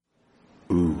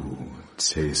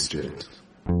Taste it.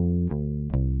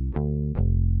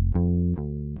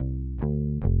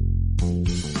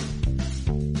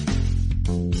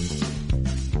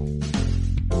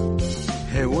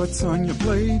 Hey, what's on your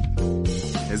plate?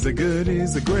 Is it good?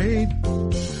 Is it great?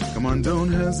 Come on,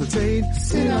 don't hesitate.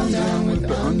 Sit on down with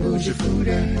the Unbougie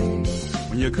Foodie.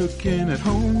 When you're cooking at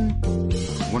home,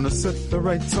 wanna set the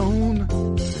right tone,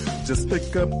 just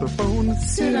pick up the phone.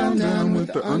 Sit on down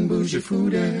with the Unbougie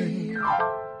Foodie.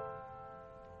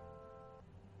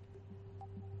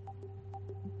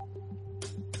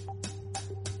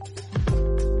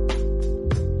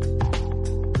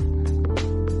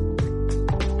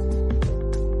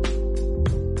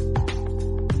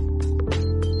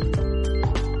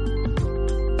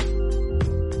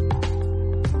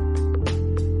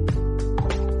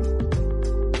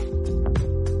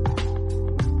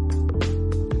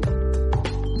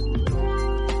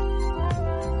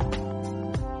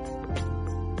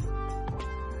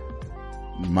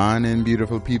 Morning,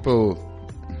 beautiful people.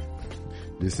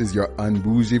 This is your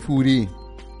Unbougie Foodie.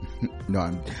 No,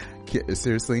 I'm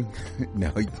seriously.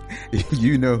 No,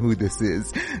 you know who this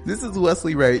is. This is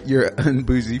Wesley Wright, your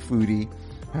Unbougie Foodie.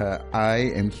 I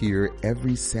am here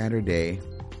every Saturday,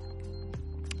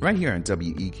 right here on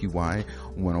WEQY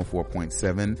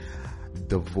 104.7,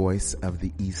 the voice of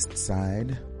the East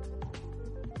Side,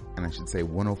 and I should say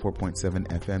 104.7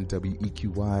 FM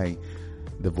WEQY,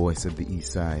 the voice of the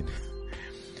East Side.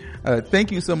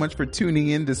 Thank you so much for tuning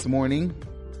in this morning.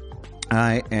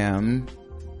 I am,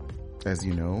 as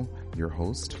you know, your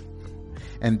host.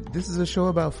 And this is a show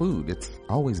about food. It's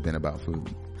always been about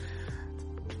food.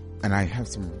 And I have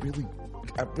a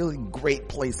really great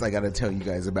place I gotta tell you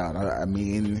guys about. I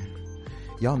mean,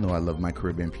 y'all know I love my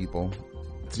Caribbean people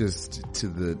just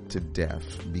to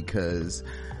death because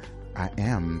I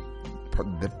am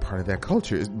part of that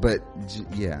culture. But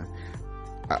yeah,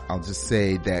 I'll just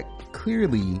say that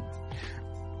clearly,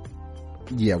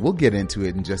 yeah, we'll get into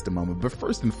it in just a moment. But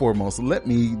first and foremost, let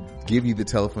me give you the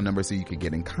telephone number so you can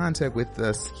get in contact with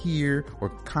us here or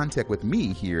contact with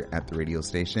me here at the radio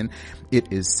station.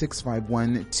 It is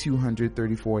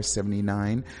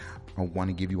 651-234-79. I want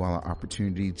to give you all an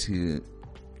opportunity to,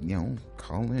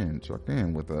 call in, check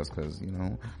in with us because,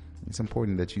 it's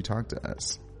important that you talk to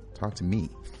us. Talk to me.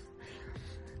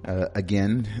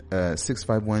 Again,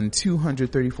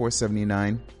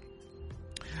 651-234-79.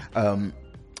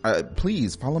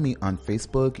 Please follow me on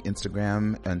Facebook,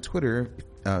 Instagram, and Twitter.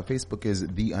 Facebook is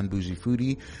The Unbougie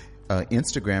Foodie.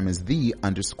 Instagram is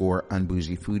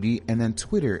 _Unbougie Foodie. And then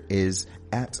Twitter is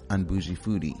 @Unbougie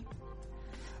Foodie.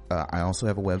 I also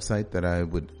have a website that I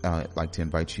would like to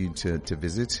invite you to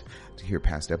visit to hear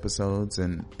past episodes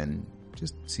and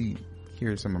just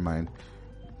hear some of my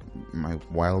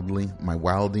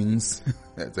wildings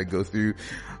as I go through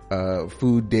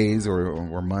food days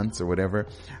or months or whatever.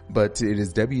 But it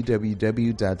is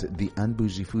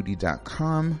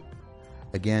www.theunbougiefoodie.com.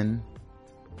 Again,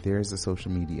 there's a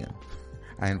social media.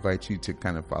 I invite you to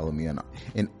kind of follow me in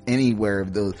any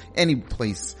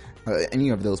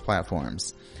of those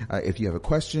platforms. If you have a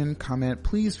question, comment,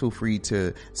 please feel free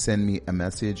to send me a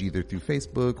message either through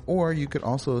Facebook, or you could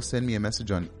also send me a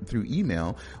message through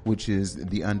email, which is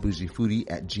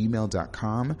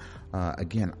theunbougiefoodie@gmail.com.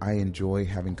 Again, I enjoy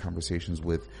having conversations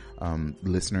with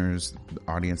listeners, the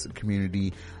audience, the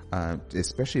community,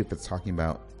 especially if it's talking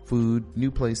about food, new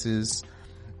places.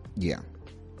 Yeah.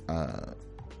 I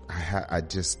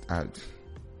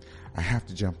have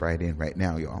to jump right in right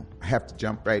now, y'all. I have to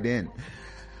jump right in.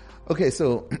 Okay,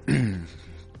 so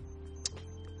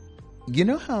you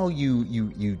know how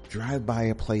you drive by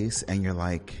a place and you're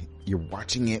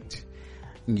watching it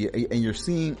and you're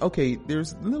seeing, okay,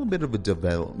 there's a little bit of a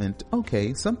development.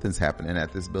 Okay, something's happening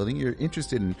at this building. You're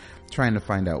interested in trying to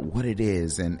find out what it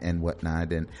is and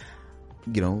whatnot. And,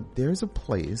 there's a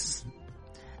place,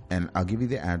 and I'll give you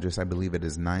the address. I believe it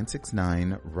is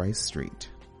 969 Rice Street.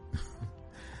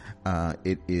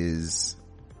 It is,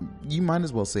 you might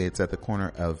as well say it's at the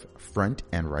corner of Front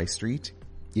and Rice Street.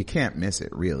 You can't miss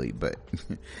it, really, but,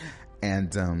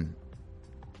 and,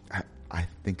 I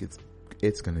think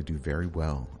it's going to do very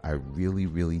well. I really,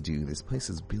 really do. This place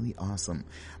is really awesome.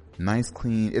 Nice,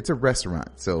 clean. It's a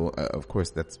restaurant. So, of course,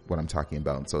 that's what I'm talking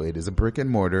about. So it is a brick and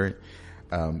mortar.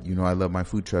 I love my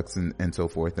food trucks and so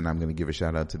forth, and I'm going to give a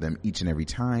shout out to them each and every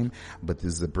time. But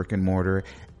this is a brick and mortar,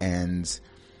 and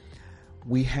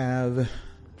we have,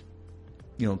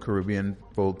 Caribbean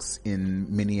folks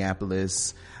in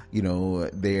Minneapolis,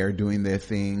 they are doing their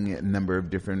thing, a number of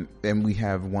different, and we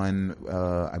have one,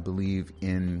 I believe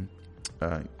in,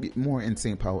 more in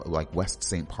St. Paul, like West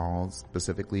St. Paul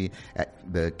specifically, at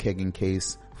the Keg and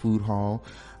Case Food Hall.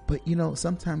 But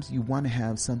sometimes you want to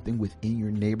have something within your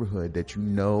neighborhood that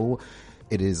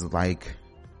it is like,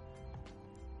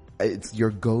 it's your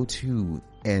go-to,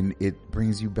 and it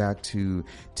brings you back to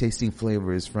tasting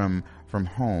flavors from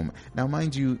home. Now,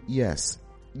 mind you, yes,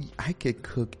 I could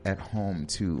cook at home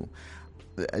too,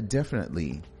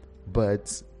 definitely,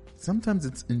 but sometimes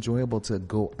it's enjoyable to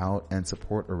go out and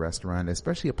support a restaurant,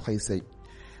 especially a place that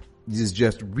is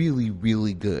just really,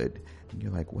 really good. And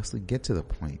you're like, Wesley, get to the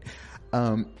point.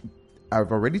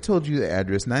 I've already told you the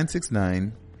address,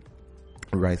 969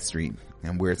 Rice Street,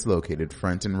 and where it's located,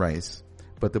 Front and Rice.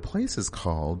 But the place is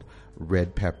called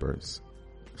Red Peppers.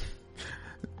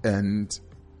 And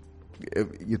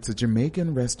it's a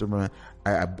Jamaican restaurant.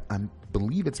 I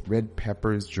believe it's Red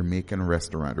Peppers Jamaican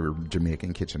restaurant, or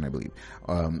Jamaican kitchen, I believe.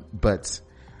 But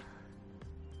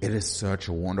it is such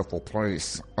a wonderful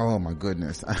place. Oh my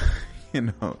goodness.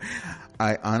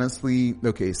 I honestly,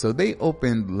 okay, so they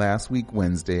opened last week,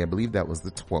 Wednesday. I believe that was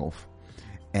the 12th.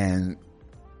 And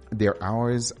their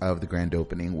hours of the grand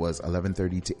opening was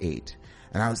 11:30 to 8.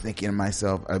 And I was thinking to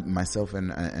myself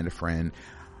and a friend,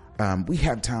 we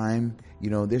have time,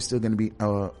 they're still going to be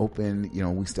open.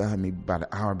 We still have maybe about an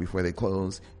hour before they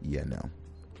close. Yeah, no.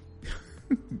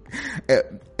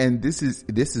 And this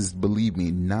is, believe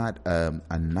me, not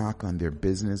a knock on their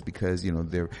business, because,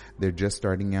 they're just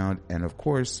starting out. And of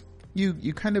course,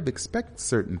 you kind of expect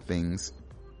certain things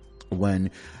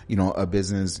when, a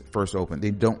business first opened.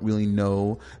 They don't really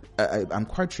know. I'm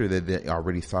quite sure that they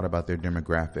already thought about their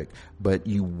demographic, but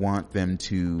you want them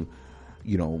to,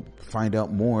 find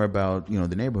out more about,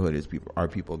 the neighborhood. Are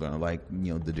people going to like,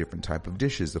 the different type of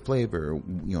dishes, the flavor,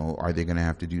 are they going to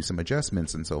have to do some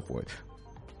adjustments and so forth?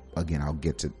 Again, I'll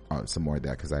get to some more of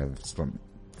that, because I have some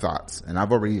thoughts, and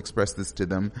I've already expressed this to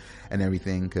them and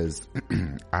everything, because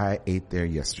I ate there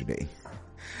yesterday.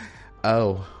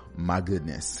 Oh my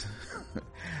goodness.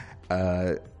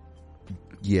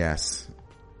 Yes,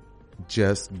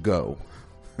 just go.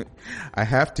 I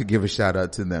have to give a shout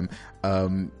out to them.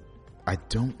 I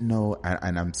don't know,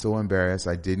 and I'm so embarrassed.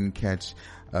 I didn't catch,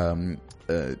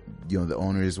 the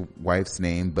owner's wife's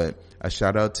name, but a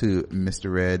shout out to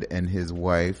Mr. Red and his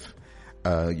wife,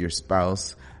 your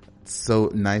spouse. So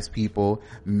nice people.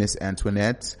 Miss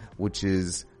Antoinette, which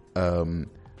is,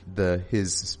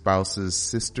 his spouse's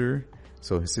sister.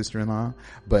 So his sister-in-law,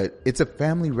 but it's a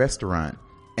family restaurant.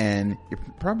 And you're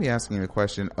probably asking the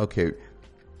question, okay,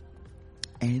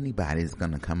 anybody's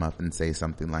going to come up and say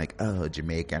something like, oh,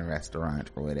 Jamaican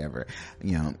restaurant or whatever,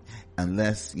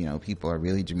 unless, people are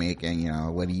really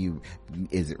Jamaican,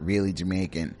 is it really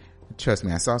Jamaican? Trust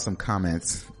me, I saw some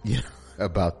comments,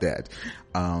 about that.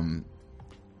 And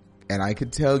I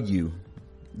could tell you,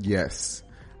 yes,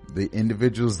 the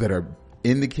individuals that are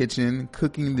in the kitchen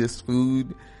cooking this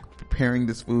food, preparing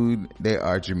this food, they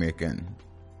are Jamaican.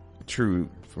 True,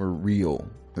 for real.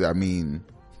 I mean,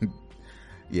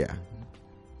 yeah.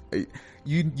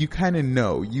 You kind of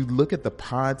know. You look at the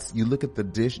pots, you look at the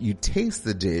dish, you taste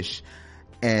the dish,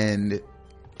 and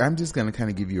I'm just going to kind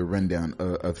of give you a rundown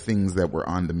of things that were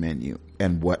on the menu,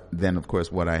 and of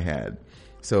course, what I had.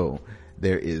 So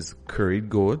there is curried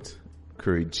goat,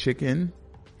 curried chicken,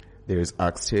 there's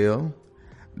oxtail,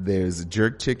 there's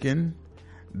jerk chicken,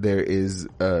 there is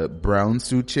brown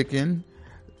stew chicken,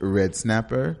 red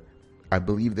snapper. I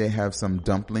believe they have some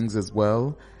dumplings as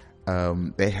well.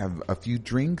 They have a few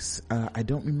drinks. I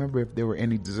don't remember if there were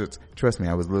any desserts. Trust me,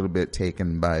 I was a little bit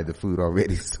taken by the food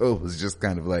already, so it was just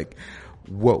kind of like,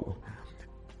 whoa.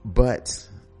 But,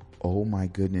 oh my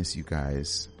goodness, you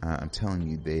guys, I'm telling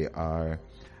you, they are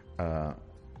a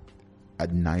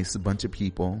nice bunch of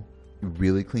people,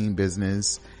 really clean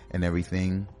business and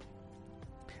everything.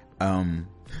 I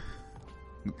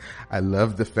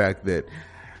love the fact that,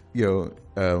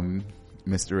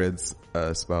 Mr. Red's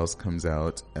spouse comes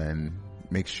out and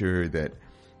makes sure that,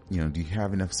 do you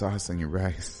have enough sauce on your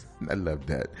rice? I love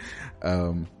that.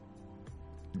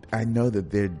 I know that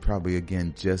they're probably,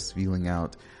 again, just feeling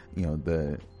out,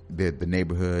 the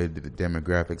neighborhood, the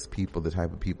demographics, people, the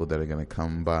type of people that are going to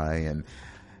come by, and,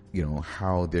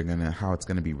 how it's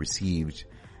going to be received.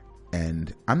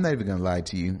 And I'm not even going to lie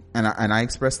to you. And I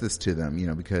expressed this to them,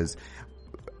 because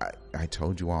I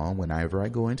told you all, whenever I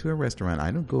go into a restaurant,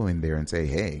 I don't go in there and say,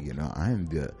 hey, I'm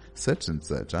the such and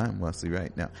such. I'm Wesley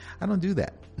right now. I don't do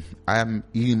that. I'm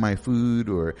eating my food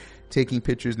or taking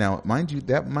pictures. Now, mind you,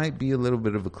 that might be a little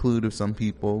bit of a clue to some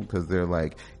people, because they're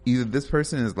like, either this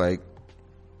person is like,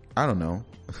 I don't know,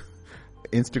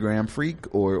 Instagram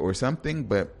freak or something,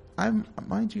 but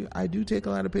mind you, I do take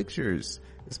a lot of pictures,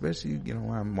 especially,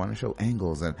 when I want to show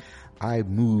angles. And I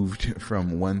moved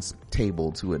from one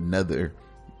table to another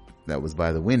that was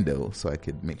by the window so I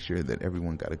could make sure that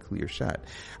everyone got a clear shot.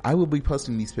 I will be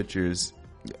posting these pictures.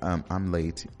 I'm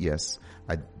late. Yes,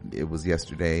 it was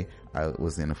yesterday. I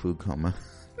was in a food coma.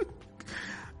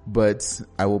 But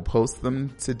I will post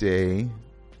them today,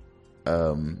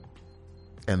 and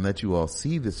let you all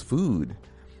see this food.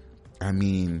 I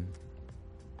mean,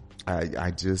 I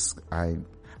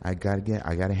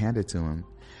gotta hand it to him.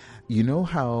 You know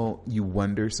how you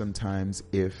wonder sometimes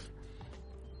if,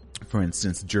 for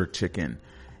instance, jerk chicken,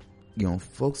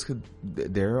 folks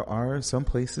there are some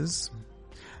places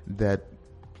that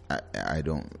I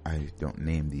don't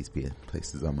name these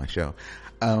places on my show.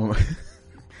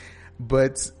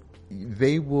 But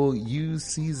they will use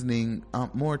seasoning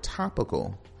more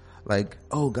topical, like,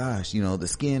 oh gosh, the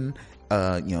skin,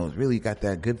 really got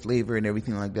that good flavor and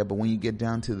everything like that. But when you get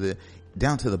down to the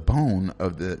bone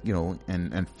of the,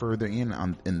 and further in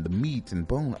the meat and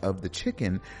bone of the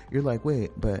chicken, you're like,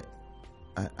 wait, but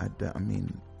I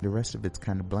mean, the rest of it's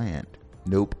kind of bland.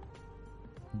 Nope.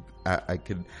 I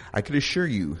could assure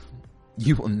you,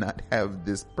 you will not have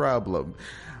this problem,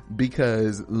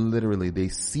 because literally they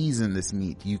season this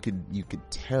meat. You could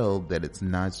tell that it's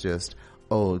not just,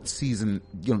 it's seasoned,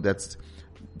 that's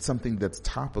something that's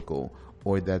topical,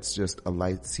 or that's just a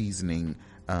light seasoning,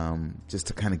 just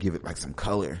to kind of give it like some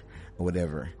color or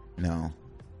whatever. No,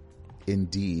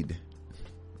 indeed,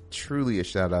 truly a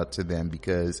shout out to them,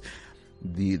 because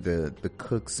the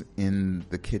cooks in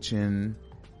the kitchen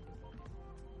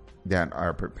that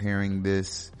are preparing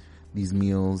these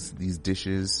meals, these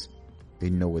dishes, they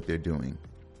know what they're doing.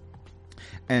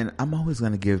 And I'm always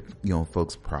going to give,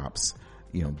 folks props,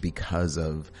 because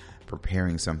of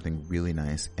preparing something really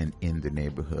nice and in the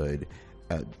neighborhood,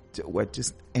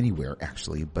 just anywhere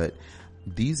actually. But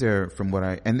these are from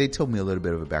and they told me a little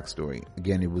bit of a backstory.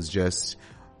 Again, it was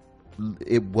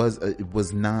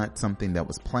not something that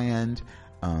was planned.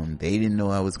 They didn't know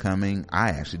I was coming. I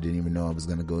actually didn't even know I was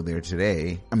going to go there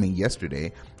yesterday,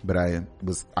 but I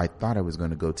thought I was going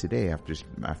to go today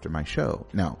after my show.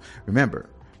 Now, remember,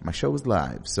 my show was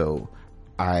live, so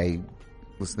I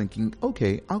was thinking,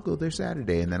 okay, I'll go there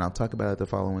Saturday and then I'll talk about it the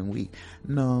following week.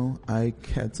 No, I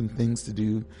had some things to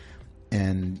do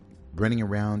and running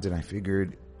around, and I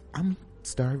figured I'm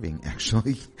starving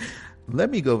actually.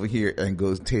 Let me go over here and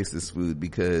go taste this food,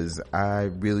 because I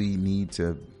really need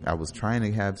to. I was trying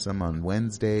to have some on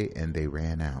Wednesday and they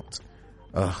ran out.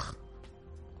 Ugh,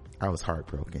 I was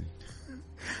heartbroken.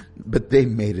 But they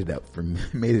made it up for me.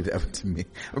 Made it up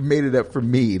for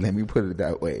me. Let me put it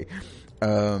that way.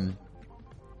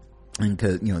 And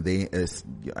cause,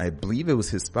 I believe it was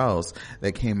his spouse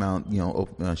that came out,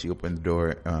 she opened the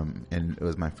door, and it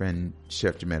was my friend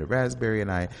Chef Jamaica Raspberry,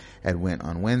 and I had went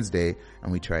on Wednesday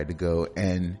and we tried to go,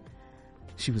 and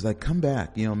she was like, come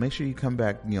back, make sure you come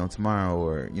back, tomorrow,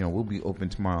 or, we'll be open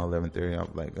tomorrow, 11:30. I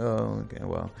was like, oh, okay,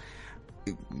 well,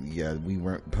 yeah, we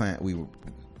weren't planning,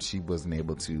 she wasn't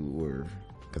able to, or,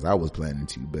 cause I was planning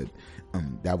to, but,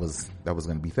 that was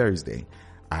going to be Thursday.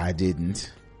 I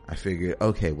didn't. I figured,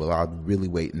 okay, well, I'll really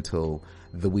wait until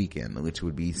the weekend, which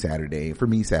would be Saturday, for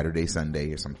me, Saturday,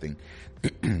 Sunday or something.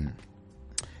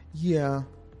 Yeah.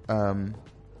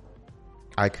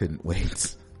 I couldn't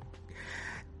wait.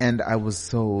 And I was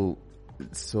so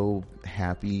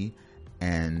happy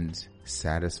and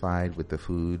satisfied with the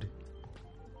food.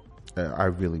 I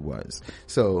really was.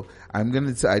 So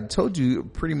I told you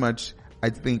pretty much,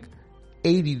 I think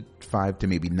 85 to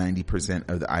maybe 90%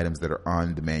 of the items that are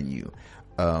on the menu.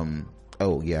 Oh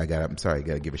yeah, I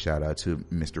gotta give a shout out to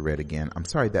Mr. Red again. I'm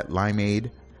sorry, that limeade,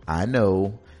 I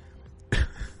know.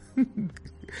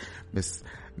 Miss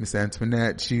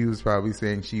Antoinette, she was probably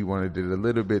saying she wanted it a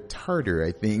little bit tartar,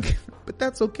 I think, but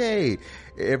that's okay.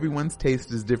 Everyone's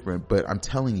taste is different, but I'm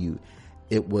telling you,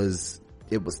 it was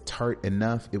tart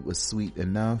enough. It was sweet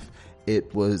enough.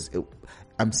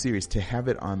 I'm serious, to have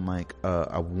it on like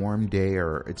a warm day,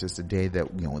 or it's just a day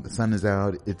that, when the sun is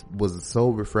out, it was so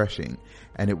refreshing.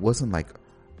 And it wasn't like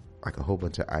a whole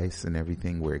bunch of ice and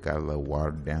everything where it got a little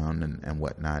watered down and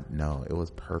whatnot. No, it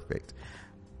was perfect.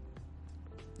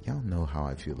 Y'all know how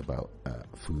I feel about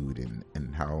food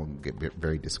and how I'll get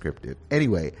very descriptive.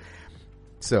 Anyway,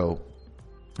 so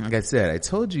like I said, I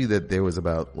told you that there was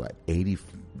about 80,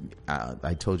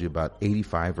 I told you about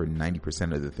 85 or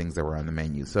 90% of the things that were on the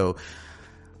menu. So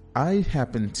I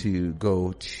happened to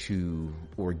go to,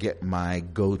 or get my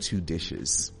go-to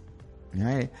dishes.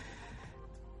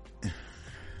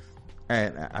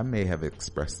 I may have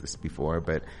expressed this before,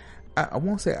 but I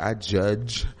won't say I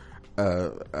judge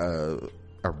a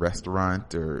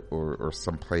restaurant or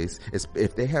some place.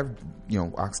 If they have,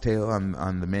 oxtail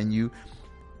on the menu,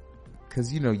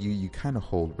 because you kind of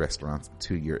hold restaurants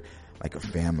to like a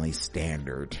family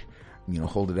standard.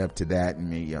 Hold it up to that, and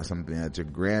maybe something that your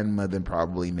grandmother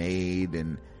probably made,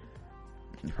 and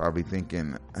you're probably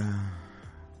thinking,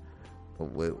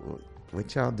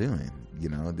 what y'all doing?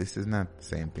 This is not the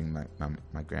same thing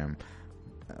my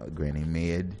granny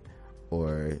made,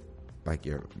 or like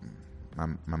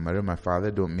my mother and my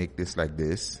father don't make this like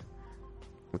this.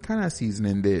 What kind of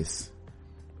seasoning this?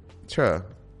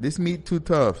 This meat too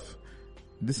tough.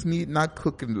 This meat not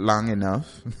cooking long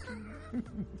enough.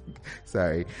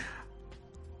 Sorry.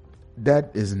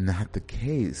 That is not the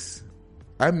case.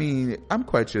 I mean, I'm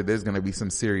quite sure there's going to be some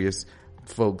serious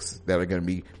folks that are going to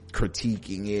be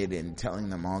critiquing it and telling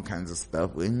them all kinds of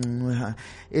stuff.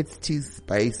 It's too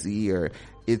spicy, or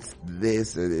it's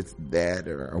this, or it's that,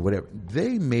 or whatever.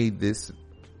 They made this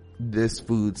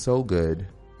food so good.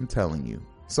 I'm telling you.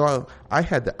 So I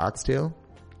had the oxtail.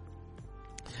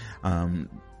 The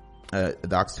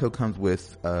oxtail comes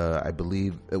with, I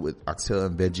believe, with oxtail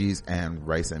and veggies and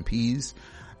rice and peas.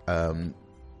 The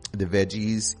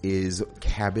veggies is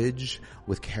cabbage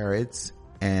with carrots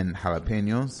and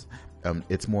jalapenos.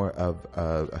 It's more of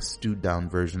a stewed down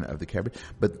version of the cabbage.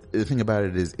 But the thing about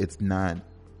it is, it's not,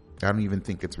 I don't even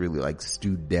think it's really like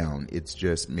stewed down. It's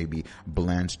just maybe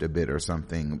blanched a bit or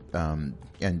something.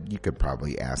 And you could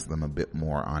probably ask them a bit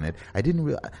more on it. I didn't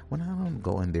realize, when I don't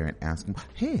go in there and ask them,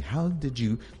 hey, how did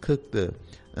you cook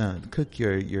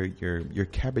your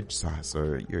cabbage sauce,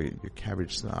 or your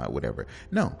cabbage sauce, whatever.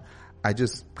 No, I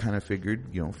just kind of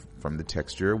figured, from the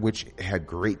texture, which had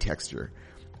great texture.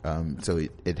 So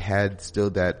it had still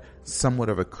that somewhat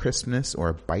of a crispness or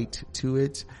a bite to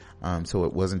it. So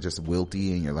it wasn't just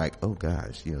wilty and you're like, oh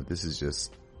gosh, this is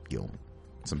just,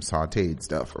 some sauteed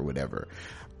stuff or whatever.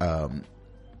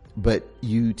 But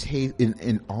you taste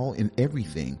in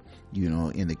everything,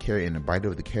 in the carrot, in a bite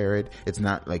of the carrot. It's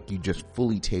not like you just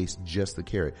fully taste just the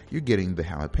carrot. You're getting the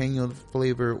jalapeno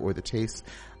flavor or the taste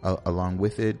along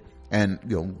with it. And,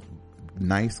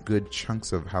 nice, good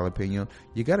chunks of jalapeno.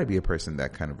 You got to be a person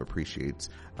that kind of appreciates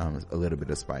a little bit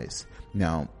of spice.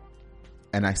 Now,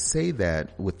 and I say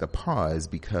that with the pause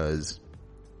because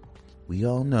we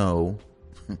all know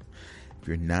if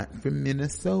you're not from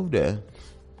Minnesota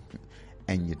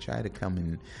and you try to come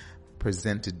and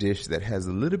present a dish that has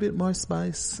a little bit more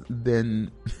spice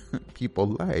than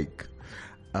people like,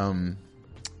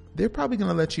 they're probably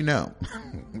going to let you know.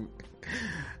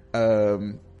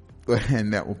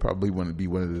 And that will probably want to be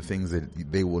one of the things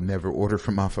that they will never order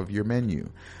from off of your menu.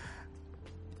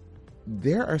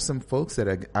 There are some folks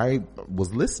that I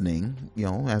was listening,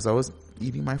 as I was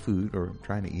eating my food or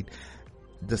trying to eat,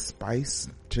 the spice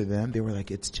to them, they were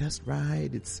like, it's just right.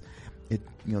 It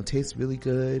tastes really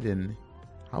good. And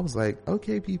I was like,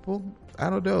 okay, people, I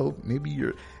don't know. Maybe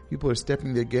people are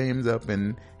stepping their games up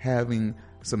and having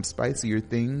some spicier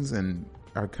things and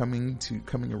are coming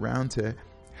around to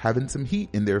having some heat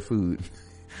in their food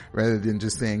rather than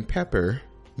just saying pepper,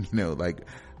 like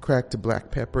cracked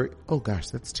black pepper. Oh gosh,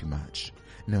 that's too much.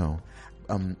 No.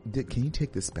 Can you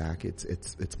take this back?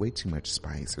 It's way too much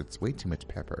spice. It's way too much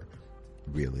pepper.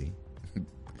 Really?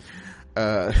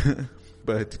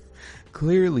 But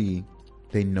clearly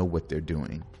they know what they're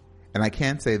doing. And I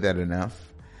can't say that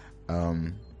enough.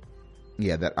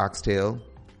 That oxtail,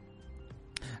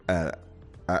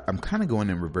 I'm kind of going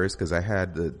in reverse because I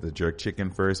had the jerk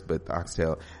chicken first, but the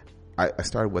oxtail, I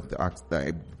started with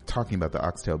talking about the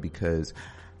oxtail because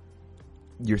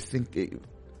you're thinking,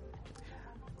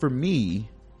 for me,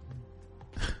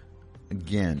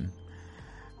 again,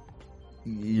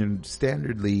 you're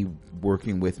standardly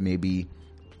working with maybe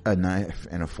a knife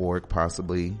and a fork,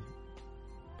 possibly,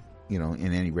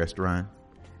 in any restaurant.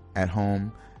 At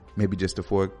home, maybe just a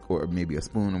fork or maybe a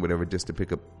spoon or whatever, just to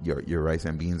pick up your rice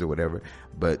and beans or whatever.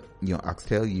 But,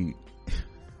 oxtail,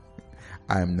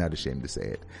 I'm not ashamed to say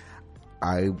it.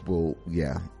 I will,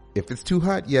 if it's too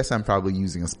hot, yes, I'm probably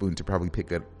using a spoon to probably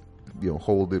pick up,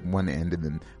 hold it one end and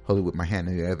then hold it with my hand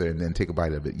in the other and then take a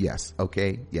bite of it. Yes.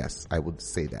 Okay. Yes, I would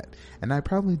say that. And I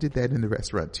probably did that in the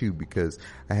restaurant too, because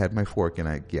I had my fork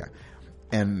and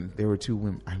and there were two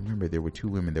women. I remember there were two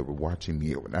women that were watching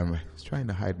me. I was trying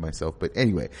to hide myself, but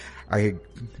anyway,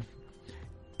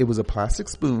 it was a plastic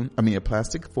spoon. I mean, a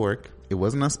plastic fork. It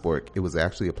wasn't a spork. It was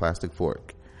actually a plastic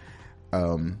fork.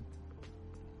 A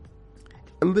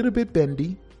little bit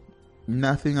bendy.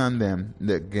 Nothing on them.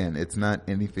 Again, it's not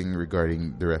anything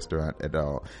regarding the restaurant at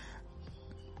all.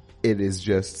 It is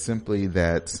just simply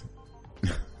that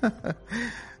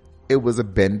it was a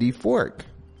bendy fork.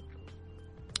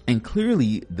 And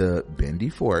clearly the bendy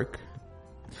fork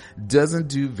doesn't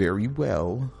do very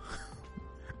well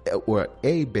or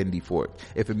a bendy fork.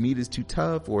 If a meat is too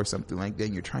tough or something like that,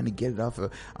 and you're trying to get it off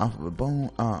of a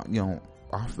bone,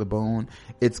 off the bone,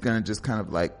 it's gonna just kind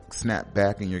of like snap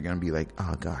back, and you're gonna be like,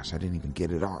 oh gosh, I didn't even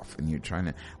get it off, and you're trying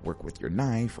to work with your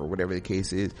knife or whatever the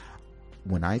case is.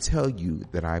 When I tell you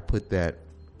that I put that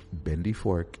bendy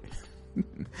fork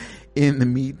in the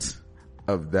meat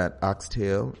of that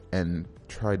oxtail and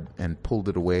tried and pulled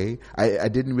it away, I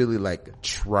didn't really like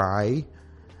try.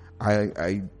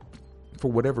 I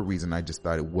for whatever reason, I just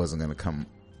thought it wasn't going to come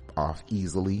off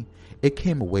easily. It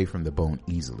came away from the bone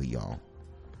easily, y'all.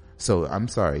 So I'm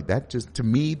sorry. That just, to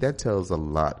me, that tells a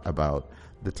lot about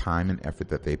the time and effort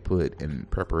that they put in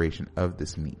preparation of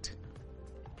this meat.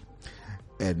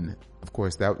 And of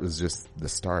course, that was just the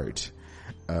start,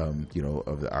 of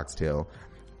the oxtail.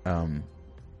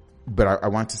 But I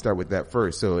want to start with that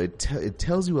first. So it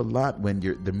tells you a lot when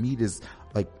the meat is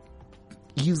like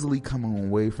easily coming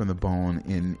away from the bone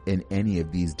in any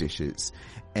of these dishes.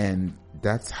 And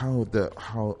that's how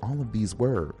all of these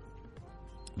were.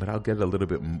 But I'll get a little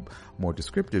bit more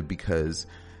descriptive because,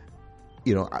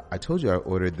 I told you I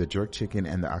ordered the jerk chicken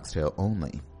and the oxtail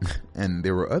only. And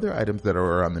there were other items that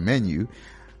are on the menu.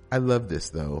 I love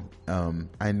this though.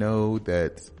 I know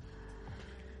that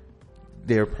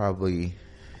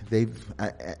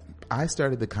I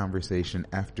started the conversation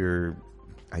after,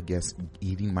 I guess,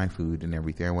 eating my food and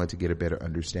everything. I wanted to get a better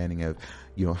understanding of,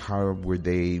 how were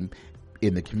they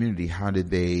in the community? How did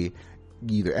they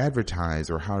either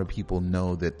advertise, or how do people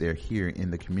know that they're here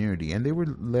in the community? And they were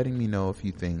letting me know a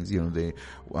few things. They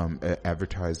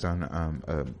advertised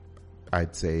on,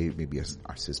 I'd say maybe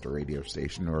our sister radio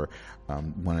station, or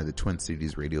one of the Twin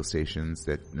Cities radio stations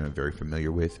that I'm very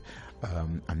familiar with.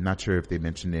 I'm not sure if they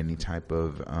mentioned any type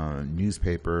of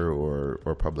newspaper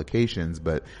or publications,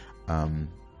 but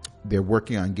they're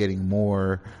working on getting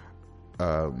more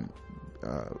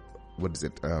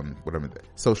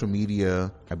social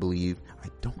media, I believe.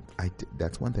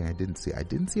 That's one thing I didn't see. I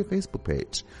didn't see a Facebook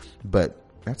page, but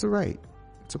that's all right.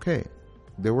 It's okay.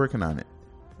 They're working on it.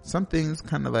 Some things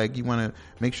kind of like you want to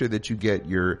make sure that you get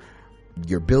your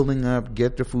building up,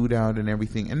 get the food out and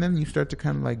everything, and then you start to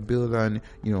kind of like build on,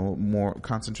 more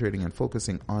concentrating and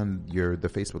focusing on the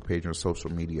Facebook page or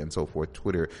social media and so forth,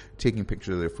 Twitter, taking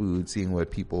pictures of their food, seeing what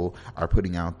people are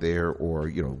putting out there, or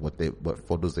what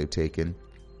photos they've taken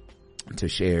to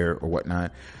share or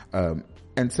whatnot.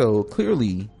 And so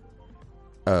clearly,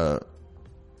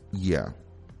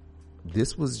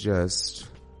 this was just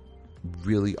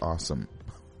really awesome.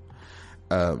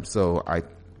 So I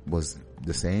was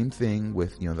the same thing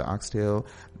with, the oxtail.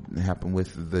 It happened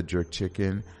with the jerk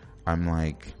chicken. I'm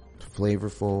like,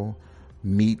 flavorful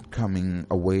meat coming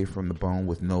away from the bone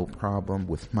with no problem,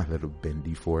 with my little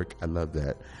bendy fork. I love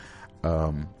that.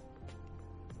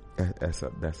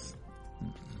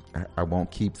 I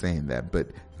won't keep saying that, but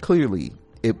clearly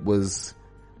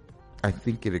I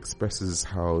think it expresses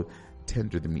how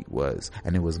tender the meat was,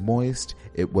 and it was moist.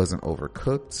 It wasn't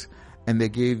overcooked, and they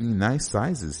gave me nice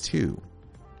sizes too.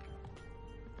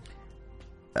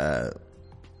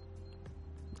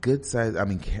 Good size. I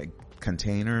mean,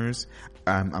 containers.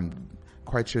 I'm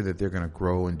quite sure that they're going to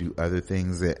grow and do other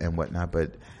things and whatnot,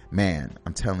 but man,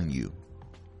 I'm telling you,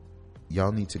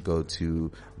 y'all need to go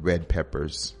to Red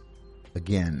Peppers.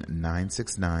 Again,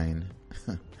 969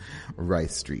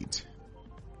 Rice Street,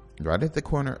 right at the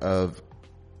corner of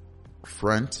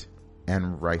Front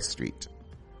and Rice Street.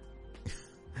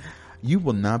 You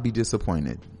will not be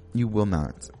disappointed. You will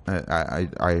not. I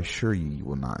assure you, you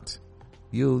will not.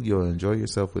 You'll enjoy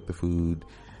yourself with the food.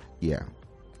 Yeah.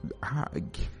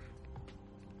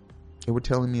 They were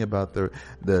telling me about the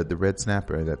red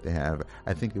snapper that they have.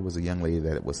 I think it was a young lady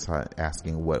that was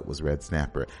asking what was red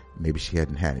snapper. Maybe she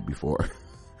hadn't had it before.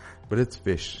 But it's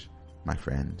fish, my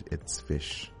friend. It's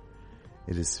fish.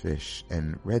 It is fish.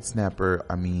 And red snapper,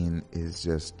 I mean, is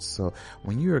just so...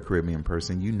 When you're a Caribbean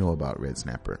person, you know about red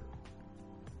snapper.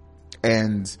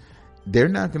 And they're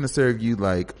not going to serve you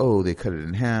like, oh, they cut it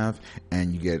in half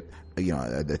and you get,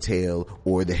 the tail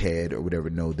or the head or whatever.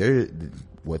 No,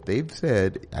 what they've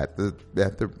said at the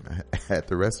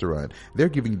restaurant, they're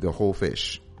giving you the whole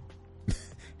fish.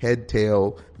 Head,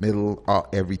 tail, middle,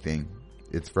 everything.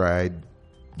 It's fried.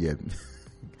 Yeah.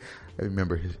 I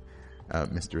remember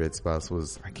Mr. Ed's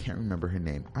spouse I can't remember her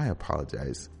name. I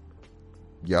apologize.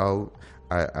 Y'all,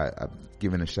 I'm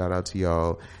giving a shout out to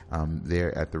y'all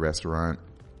there at the restaurant.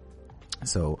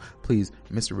 So please,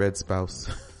 Mr. Red spouse,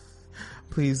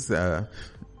 please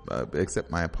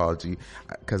accept my apology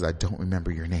because I don't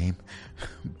remember your name.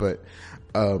 But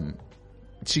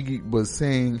she was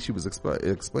saying, she was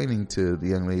explaining to the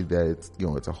young lady that it's,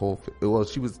 it's a whole, well,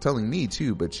 she was telling me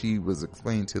too, but she was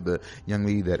explaining to the young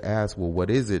lady that asked, well, what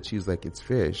is it? She was like, it's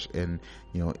fish. And,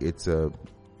 it's a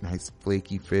nice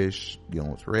flaky fish,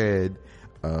 it's red,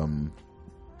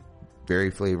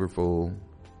 very flavorful.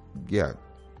 Yeah.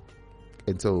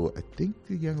 And so I think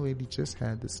the young lady just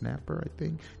had the snapper. I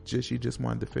think she just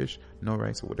wanted the fish, no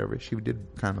rice or whatever. She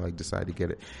did kind of like decide to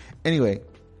get it. Anyway,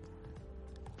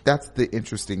 that's the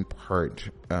interesting part,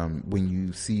 when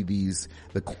you see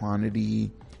the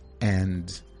quantity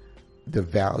and the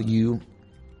value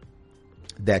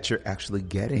that you're actually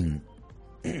getting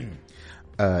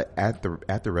at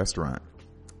the restaurant.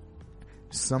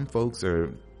 Some folks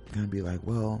are gonna be like,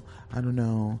 well, I don't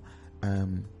know,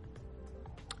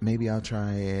 maybe I'll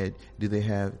try it. Do they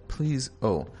have, please?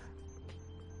 Oh,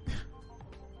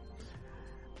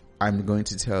 I'm going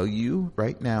to tell you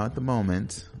right now at the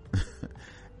moment.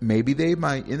 Maybe they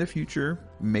might in the future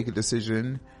make a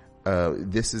decision.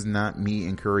 This is not me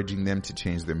encouraging them to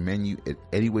change their menu in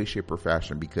any way, shape, or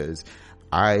fashion, because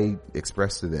I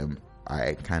expressed to them,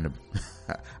 I kind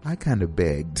of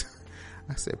begged.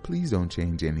 I said, please don't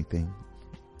change anything.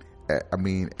 I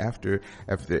mean, after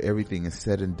everything is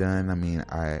said and done, I mean,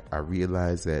 I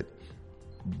realize that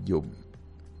you'll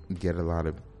get a lot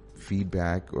of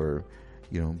feedback or,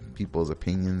 people's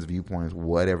opinions, viewpoints,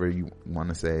 whatever you want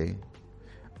to say.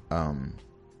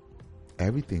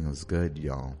 Everything was good,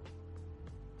 y'all.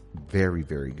 Very,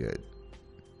 very good.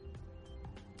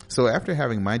 So after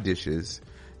having my dishes,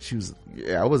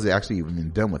 I was actually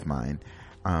even done with mine.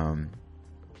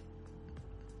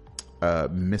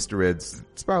 Mr. Red's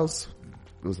spouse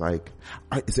was like,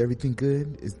 all right, is everything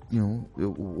good? Is,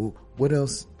 what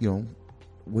else,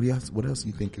 what else are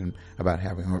you thinking about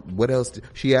having? Or what else?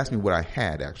 She asked me what I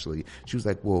had, actually. She was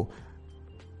like, well,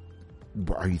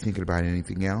 are you thinking about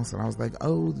anything else? And I was like,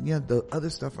 oh yeah, the other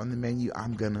stuff on the menu,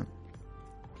 I'm gonna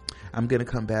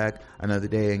come back another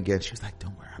day and get. She was like,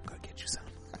 don't worry, I'm gonna get you some.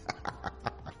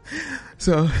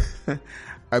 So,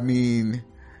 I mean,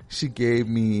 she gave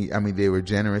me, they were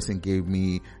generous and gave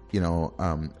me,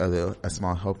 a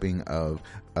small helping of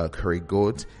curry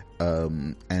goat,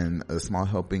 and a small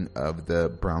helping of the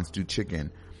brown stew chicken.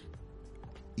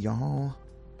 Y'all,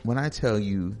 when I tell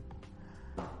you,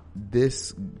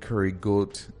 this curry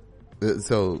goat,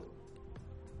 so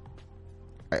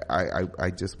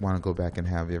I just want to go back and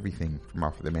have everything from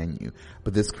off of the menu.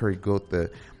 But this curry goat,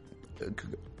 the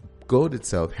goat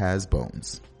itself has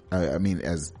bones.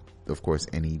 As of course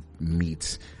any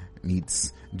meats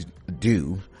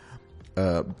do,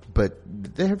 but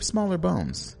they have smaller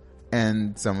bones,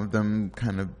 and some of them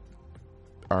kind of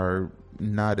are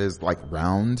not as like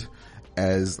round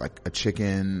as like a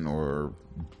chicken or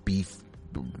beef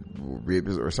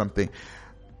ribs or something.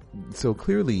 So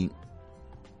clearly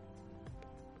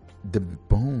the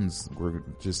bones were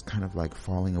just kind of like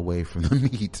falling away from the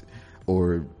meat,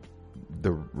 or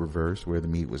the reverse, where the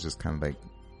meat was just kind of like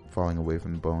falling away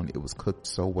from the bone. It was cooked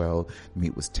so well. The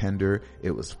meat was tender.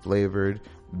 It was flavored,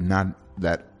 not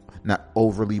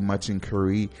overly much in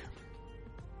curry.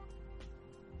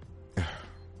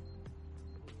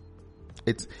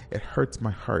 It hurts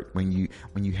my heart when you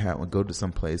go to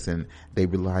some place and they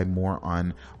rely more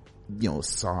on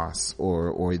sauce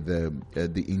or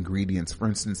the ingredients. For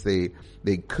instance, they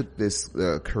cook this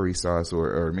curry sauce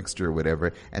or mixture or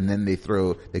whatever, and then they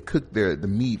cook the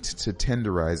meat to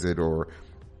tenderize it, or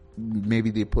maybe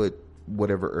they put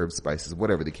whatever herb spices,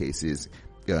 whatever the case is,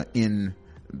 in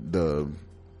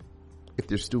if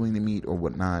they're stewing the meat or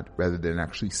whatnot, rather than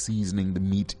actually seasoning the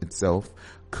meat itself,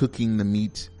 cooking the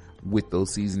meat with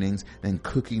those seasonings, and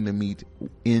cooking the meat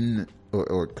in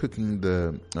or cooking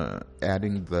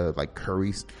adding the like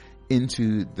curries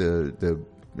into the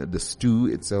stew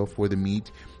itself for the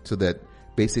meat, so that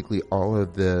basically all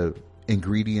of the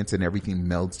ingredients and everything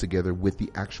melds together with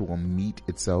the actual meat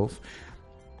itself.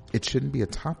 It shouldn't be a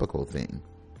topical thing.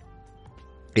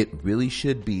 It really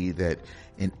should be that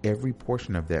in every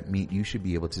portion of that meat, you should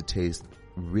be able to taste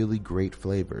really great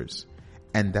flavors.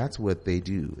 And that's what they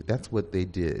do. That's what they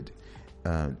did.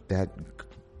 That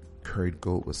curried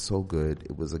goat was so good.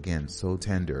 It was, again, so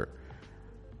tender.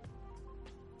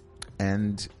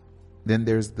 And then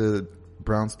there's the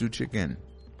brown stew chicken.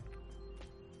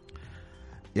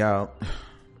 Yeah,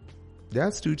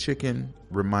 that stew chicken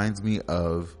reminds me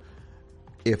of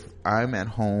if I'm at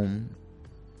home,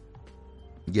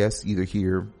 yes, either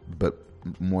here, but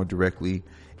more directly,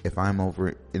 if I'm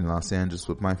over in Los Angeles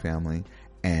with my family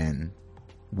and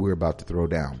we're about to throw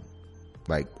down,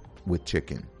 like with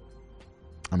chicken.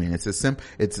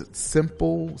 It's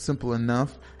simple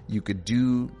enough. You could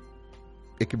do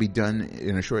it could be done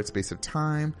in a short space of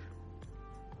time,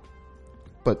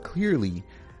 but clearly,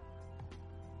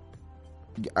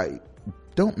 I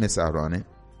don't miss out on it.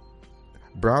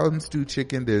 Brown stew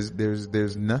chicken,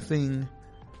 there's nothing.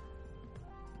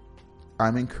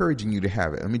 I'm encouraging you to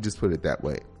have it. Let me just put it that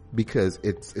way, because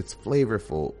it's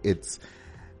flavorful. It's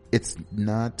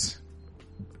not.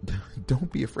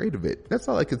 Don't be afraid of it. That's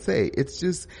all I could say. It's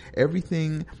just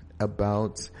everything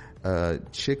about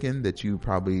chicken that you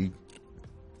probably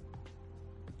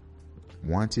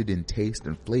wanted in taste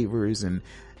and flavors, and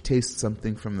taste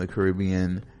something from the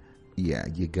Caribbean. Yeah,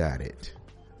 you got it.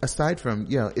 Aside from,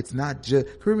 it's not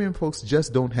just, Caribbean folks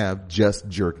just don't have just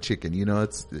jerk chicken.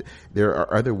 There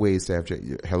are other ways to have,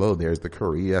 hello, there's the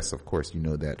curry. Yes, of course, you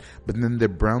know that. But then the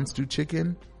brown stew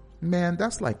chicken, man,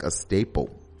 that's like a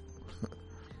staple.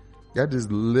 That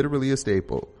is literally a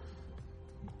staple.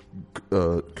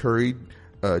 Curried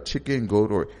chicken,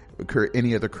 goat, or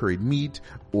any other curried meat,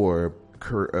 or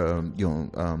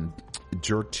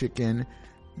jerk chicken.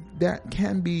 That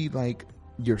can be like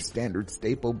your standard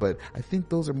staple, but I think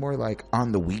those are more like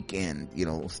on the weekend.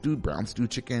 Brown stew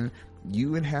chicken,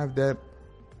 you would have that.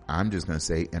 I'm just gonna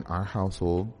say, in our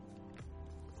household,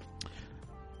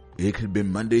 it could be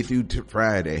Monday through to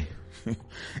Friday,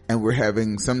 and we're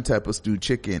having some type of stewed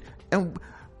chicken. And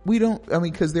we don't,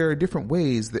 because there are different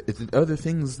ways, that other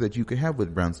things that you could have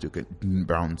with brown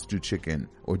stew chicken,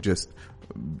 or just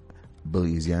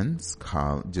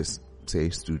Belizeans just say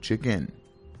stewed chicken,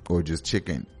 or just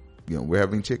chicken. We're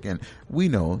having chicken. We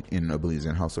know in a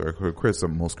Belizean household, or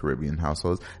most Caribbean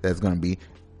households, that's going to be,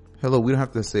 hello, we don't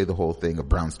have to say the whole thing of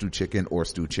brown stew chicken or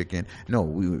stew chicken. No,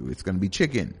 it's going to be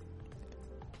chicken.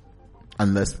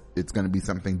 Unless it's going to be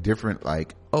something different,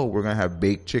 like, oh, we're going to have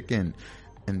baked chicken.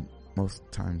 And most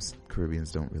times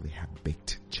Caribbeans don't really have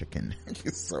baked chicken.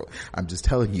 So I'm just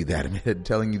telling you that. I'm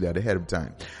telling you that ahead of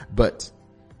time. But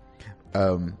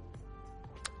I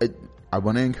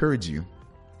want to encourage you.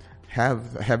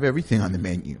 Have everything on the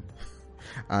menu.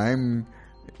 I'm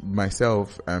not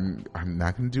going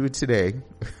to do it today.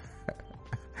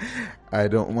 I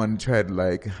don't want to try to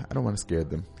I don't want to scare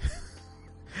them.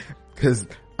 Because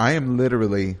I am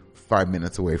literally 5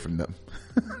 minutes away from them.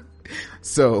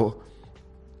 So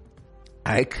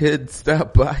I could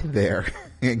stop by there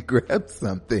and grab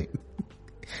something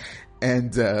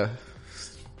and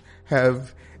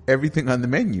have everything on the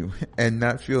menu and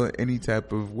not feel any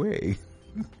type of way.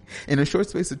 In a short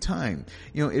space of time.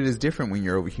 It is different when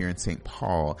you're over here in St.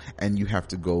 Paul and you have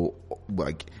to go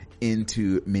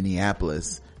into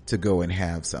Minneapolis to go and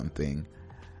have something,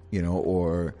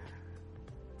 or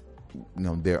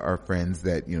there are friends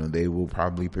that, they will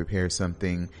probably prepare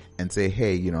something and say,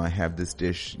 hey, I have this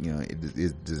dish,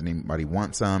 does anybody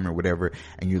want some or whatever?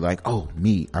 And you're like, oh,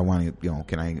 me, I want to,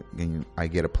 can I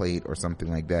get a plate or something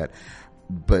like that?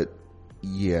 But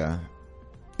yeah,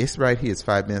 it's right here. It's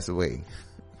 5 minutes away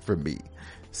from me.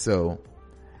 So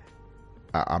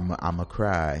I'm a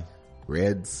cry.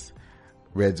 Red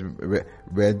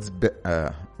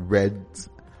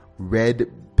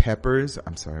peppers.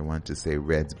 I'm sorry, I wanted to say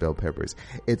Red's bell peppers.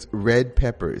 It's red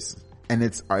peppers, and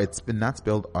it's been not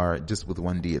spelled R, just with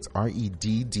one D. It's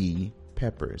REDD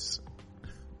peppers.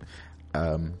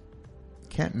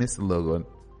 Can't miss the logo.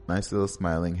 Nice little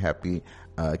smiling, happy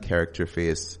character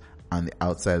face on the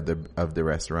outside of the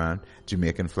restaurant.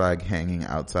 Jamaican flag hanging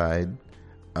outside.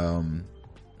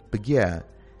 But yeah,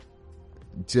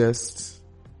 just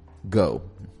go.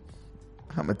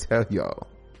 I'm gonna tell y'all.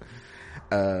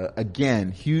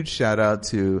 Again, huge shout out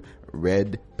to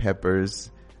Red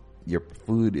Peppers. Your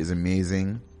food is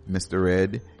amazing, Mr.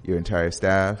 Red, your entire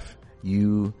staff.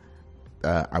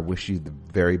 I wish you the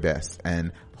very best.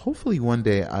 And hopefully one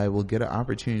day I will get an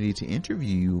opportunity to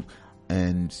interview you,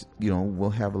 and, we'll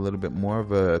have a little bit more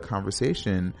of a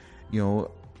conversation,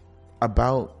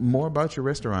 about your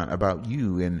restaurant, about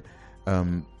you and,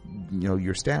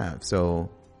 your staff. So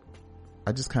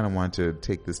I just kind of want to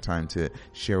take this time to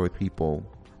share with people,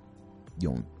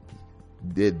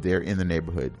 they're in the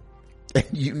neighborhood.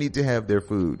 You need to have their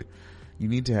food. You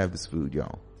need to have this food,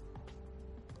 y'all.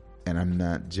 And I'm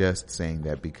not just saying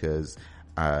that because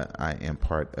I am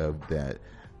part of that,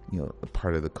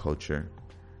 part of the culture.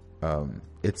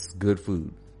 It's good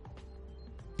food.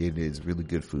 It is really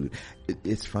good food.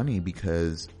 It's funny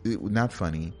because, not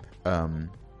funny,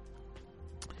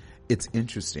 it's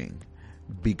interesting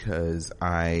because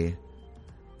I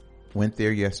went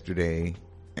there yesterday,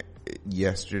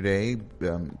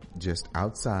 just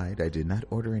outside. I did not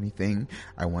order anything.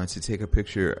 I wanted to take a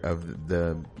picture of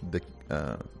the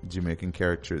Jamaican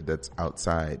character that's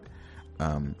outside,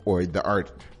 or the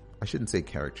art. I shouldn't say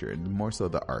character, more so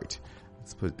the art.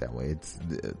 Let's put it that way. It's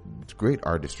great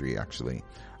artistry, actually.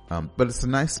 But it's a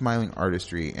nice smiling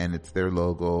artistry, and it's their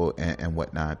logo and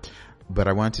whatnot. But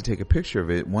I wanted to take a picture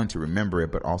of it, one, to remember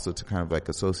it, but also to kind of like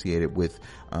associate it with,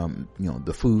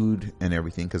 the food and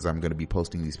everything, because I'm going to be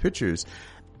posting these pictures.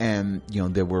 And,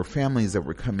 there were families that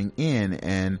were coming in,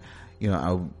 and,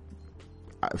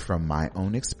 from my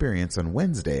own experience on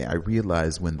Wednesday, I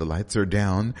realized when the lights are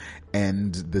down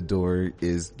and the door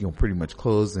is, pretty much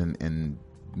closed, and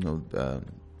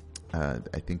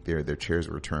I think their chairs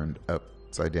were turned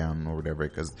upside down or whatever,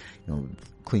 because,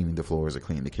 cleaning the floors or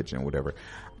cleaning the kitchen or whatever.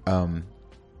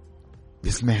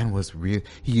 This man was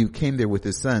he came there with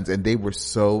his sons, and they were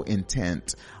so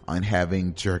intent on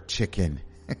having jerk chicken.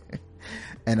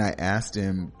 And I asked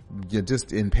him,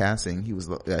 just in passing,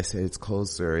 I said, "It's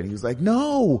closed, sir." And he was like,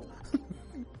 "No."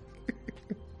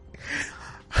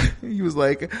 He was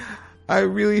like, I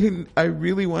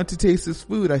really want to taste this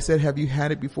food. I said, "Have you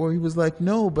had it before?" He was like,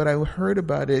 "No, but I heard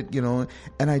about it,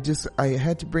 and I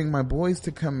had to bring my boys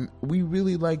to come. We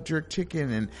really like jerk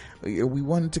chicken, and we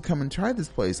wanted to come and try this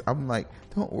place." I'm like,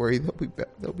 "Don't worry,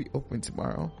 they'll be open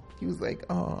tomorrow." He was like,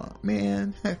 "Oh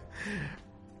man."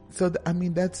 So,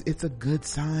 it's a good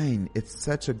sign. It's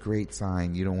such a great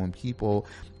sign, when people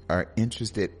are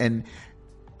interested. And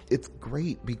it's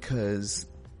great because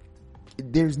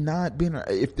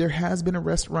if there has been a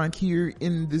restaurant here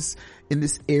in this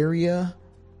area,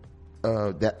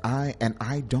 that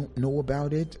I don't know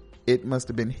about it, it must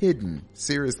have been hidden,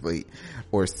 seriously,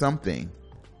 or something.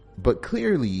 But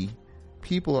clearly,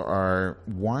 people are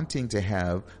wanting to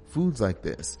have foods like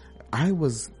this. I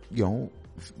was,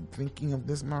 thinking of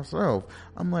this myself.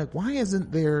 I'm like, why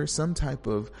isn't there some type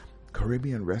of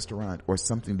Caribbean restaurant or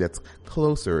something that's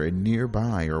closer and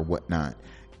nearby or whatnot?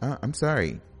 I'm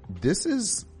sorry.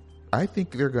 I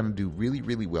think they're going to do really,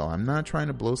 really well. I'm not trying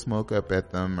to blow smoke up at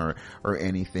them or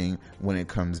anything when it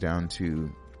comes down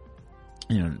to,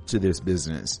 to this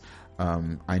business.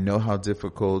 I know how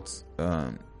difficult,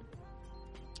 a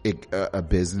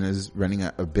business, running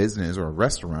a business or a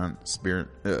restaurant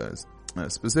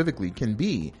specifically can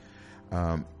be.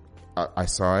 I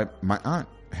saw it. My aunt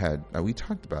had, we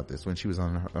talked about this when she was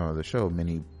on the show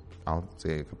I'll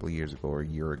say a couple of years ago or a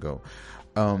year ago.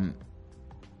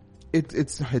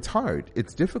 It's hard.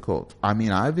 It's difficult.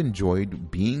 I've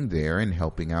enjoyed being there and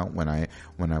helping out when I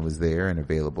was there and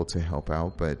available to help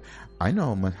out, but I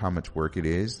know how much work it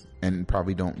is, and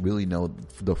probably don't really know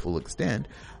the full extent,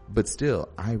 but still,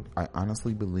 I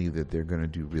honestly believe that they're going to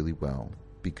do really well,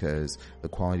 because the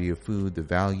quality of food, the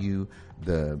value,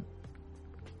 the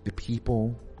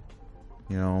people,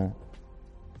 and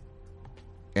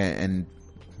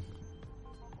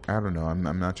I don't know.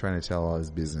 I'm not trying to tell all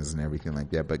his business and everything like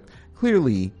that, but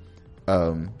clearly,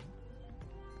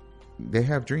 they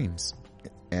have dreams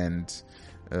and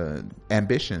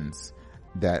ambitions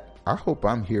that I hope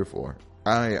I'm here for.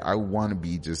 I want to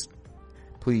be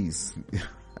please,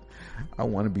 I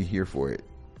want to be here for it,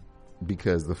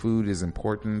 because the food is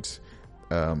important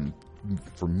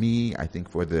for me. I think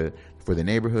for the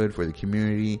neighborhood, for the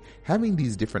community, having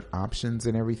these different options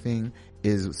and everything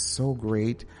is so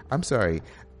great. I'm sorry.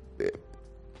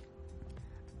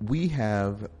 We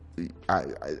have,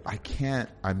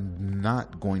 I'm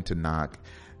not going to knock,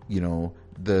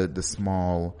 the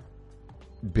small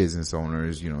business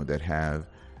owners, that have,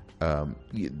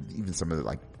 even some of the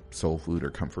like soul food or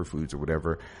comfort foods or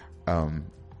whatever,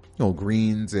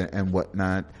 greens and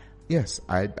whatnot. Yes,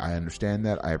 I understand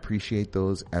that. I appreciate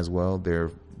those as well. They're,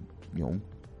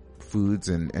 foods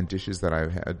and dishes that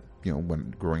I've had,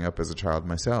 when growing up as a child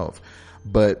myself.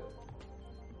 But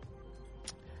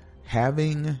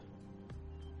having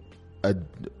a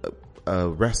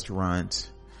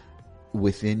restaurant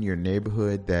within your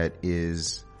neighborhood that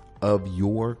is of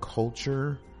your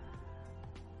culture,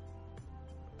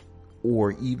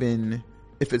 or even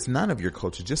if it's not of your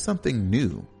culture, just something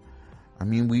new.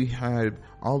 We had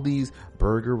all these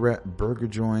burger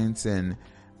joints and,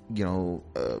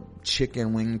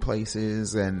 chicken wing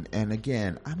places. And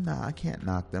again, I can't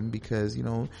knock them, because,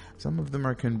 some of them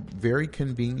are very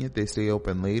convenient. They stay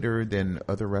open later than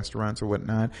other restaurants or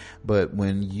whatnot. But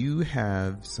when you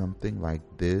have something like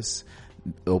this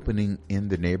opening in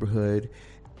the neighborhood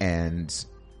and,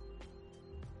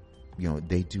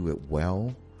 they do it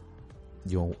well,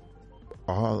 all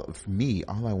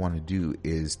I want to do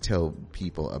is tell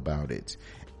people about it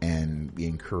and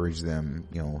encourage them,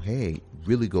 hey,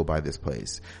 really go by this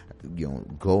place.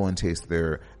 Go and taste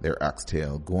their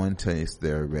oxtail, go and taste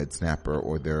their red snapper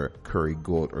or their curry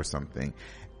goat or something.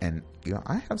 And,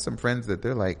 I have some friends that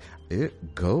they're like,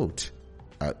 goat.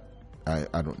 I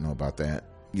don't know about that,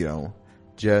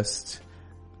 just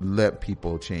let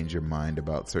people change your mind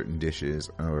about certain dishes,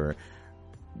 or,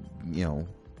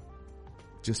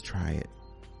 just try it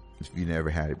if you never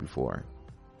had it before.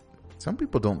 Some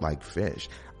people don't like fish.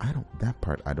 That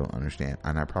part I don't understand.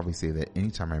 And I probably say that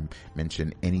anytime I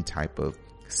mention any type of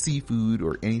seafood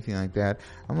or anything like that,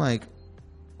 I'm like,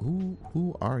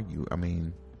 who are you? I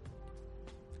mean,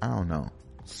 I don't know.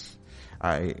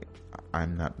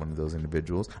 I'm not one of those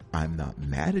individuals. I'm not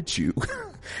mad at you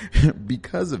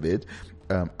because of it.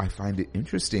 I find it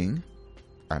interesting.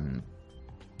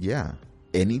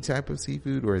 Any type of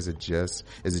seafood, or is it just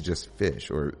fish,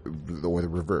 or the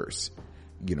reverse?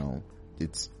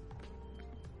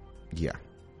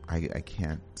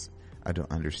 I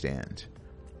don't understand.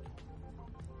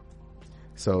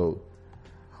 So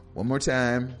one more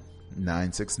time,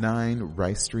 969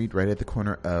 Rice Street, right at the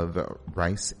corner of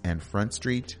Rice and Front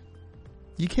Street.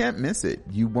 You can't miss it.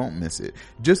 You won't miss it.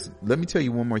 Just let me tell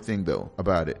you one more thing though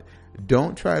about it.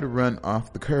 Don't try to run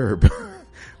off the curb.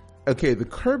 Okay, the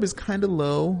curb is kind of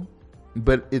low,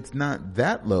 but it's not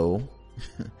that low.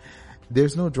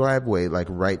 There's no driveway like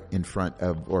right in front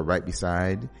of or right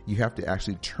beside. You have to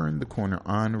actually turn the corner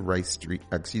on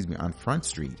on Front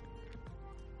Street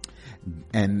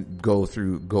and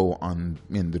go on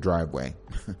in the driveway.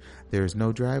 There's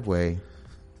no driveway.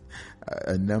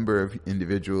 A number of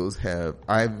individuals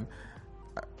I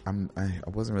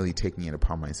wasn't really taking it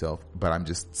upon myself, but I'm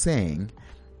just saying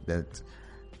that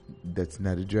that's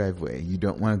not a driveway. You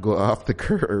don't want to go off the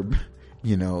curb.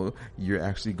 You're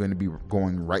actually going to be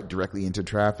going right directly into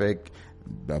traffic.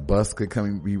 A bus could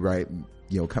coming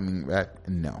back.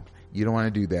 No, you don't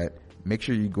want to do that. Make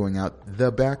sure you're going out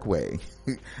the back way.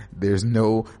 There's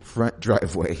no front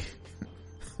driveway.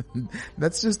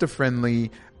 That's just a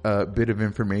friendly bit of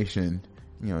information,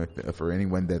 for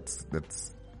anyone that's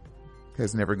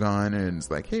has never gone and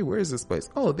it's like, hey, where is this place?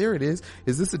 Oh, there it is.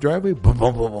 Is this the driveway? Boom,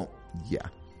 boom, boom, boom. Yeah.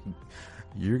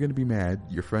 You're going to be mad.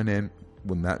 Your front end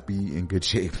will not be in good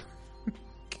shape.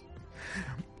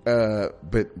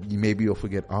 But maybe you'll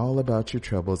forget all about your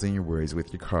troubles and your worries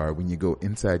with your car when you go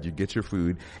inside, you get your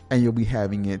food, and you'll be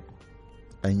having it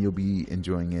and you'll be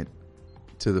enjoying it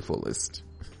to the fullest.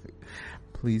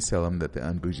 Please tell them that the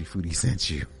Unbougie Foodie sent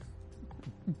you.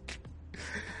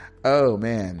 Oh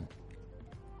man,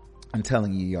 I'm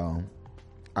telling you, y'all,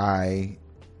 I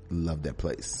love that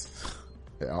place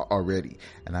already,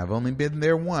 and I've only been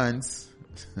there once.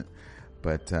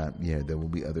 But there will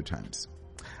be other times.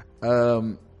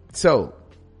 So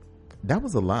that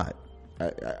was a lot.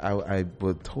 I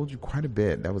told you quite a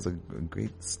bit. That was a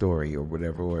great story or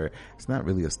whatever, or it's not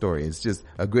really a story. It's just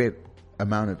a great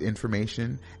amount of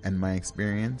information and my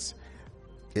experience.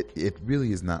 It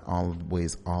really is not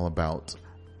always all about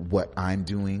what I'm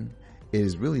doing. It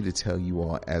is really to tell you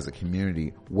all as a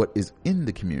community what is in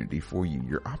the community for you,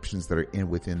 your options that are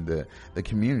within the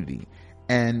community.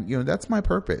 And, that's my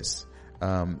purpose.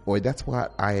 Or that's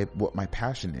what my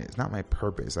passion is, not my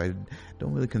purpose. I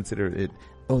don't really consider it,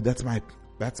 that's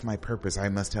my purpose. I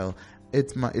must tell,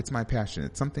 it's my passion.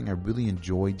 It's something I really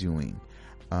enjoy doing.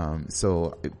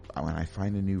 So when I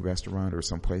find a new restaurant or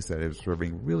some place that is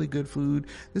serving really good food,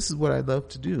 this is what I love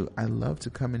to do. I love to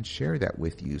come and share that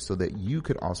with you so that you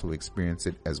could also experience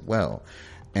it as well.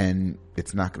 And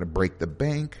it's not going to break the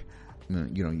bank.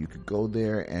 You could go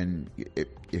there, and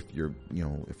if you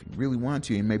really want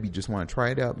to, and maybe just want to try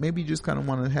it out, maybe you just kind of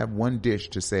want to have one dish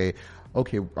to say,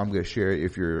 okay, I'm going to share it.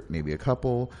 If you're maybe a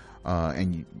couple,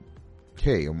 I'm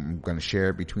going to share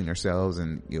it between ourselves,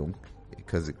 and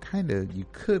because you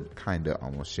could kind of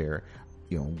almost share,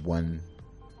 one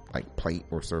like plate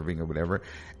or serving or whatever,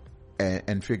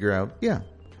 and figure out,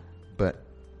 but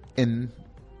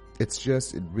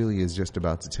it really is just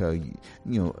about to tell you,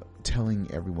 telling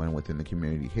everyone within the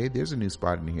community, hey, there's a new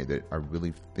spot in here that I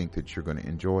really think that you're going to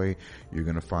enjoy. You're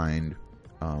going to find,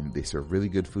 they serve really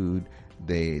good food.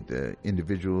 The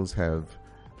individuals have,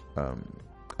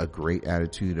 a great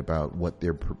attitude about what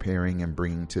they're preparing and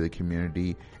bringing to the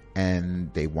community,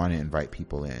 and they want to invite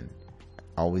people in.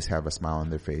 Always have a smile on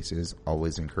their faces,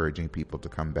 always encouraging people to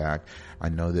come back. I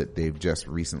know that they've just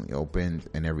recently opened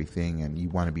and everything, and you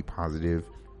want to be positive.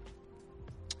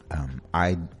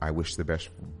 I wish the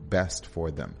best for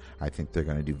them. I think they're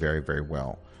going to do very, very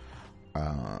well.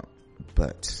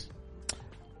 But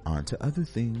on to other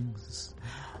things.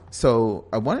 So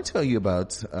I want to tell you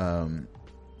about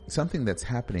something that's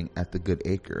happening at the Good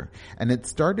Acre, and it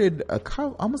started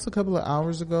almost a couple of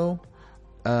hours ago.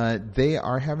 They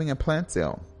are having a plant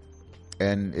sale,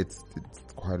 and it's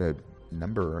quite a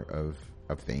number of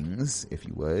things, if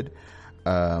you would.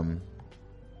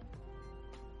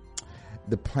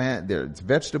 The plant, there's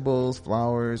vegetables,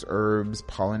 flowers, herbs,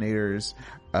 pollinators,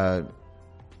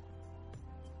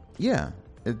 yeah,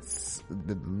 it's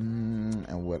the,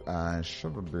 and what I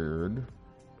should have did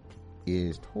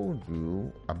is told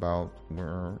you about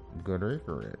where Good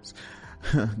Acre is.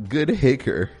 Good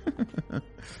Acre.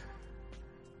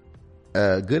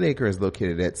 Good Acre is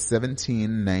located at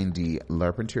 1790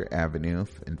 Larpenteur Avenue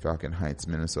in Falcon Heights,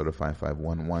 Minnesota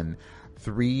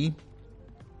 55113.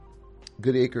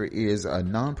 Good Acre is a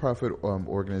nonprofit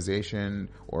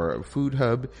organization or a food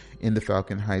hub in the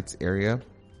Falcon Heights area.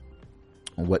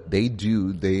 What they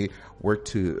do, they work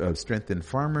to strengthen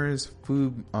farmers,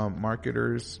 food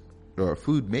marketers, or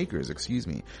food makers,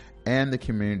 and the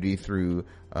community through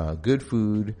good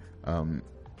food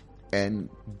and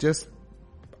just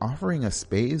offering a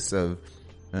space of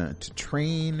to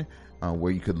train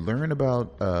where you could learn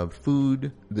about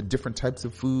food, the different types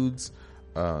of foods,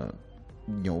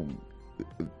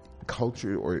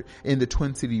 culture, or in the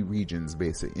Twin City regions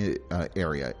basic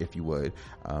area, if you would.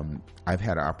 I've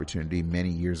had an opportunity many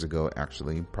years ago,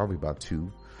 actually, probably about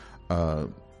 2.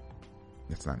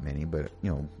 It's not many, but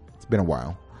it's been a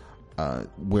while,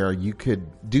 where you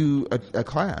could do a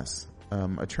class,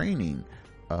 a training,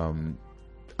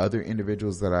 other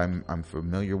individuals that I'm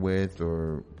familiar with,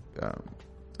 or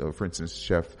for instance,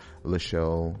 Chef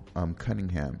Lachelle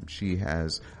Cunningham. She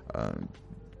has,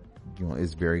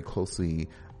 is very closely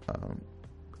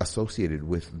associated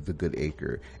with the Good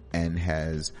Acre and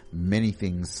has many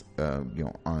things,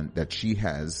 on that she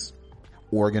has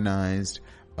organized.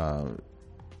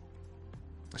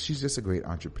 She's just a great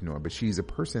entrepreneur, but she's a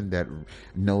person that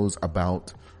knows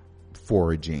about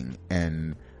foraging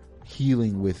and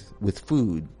healing with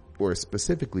food, or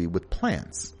specifically with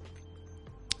plants.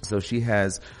 So she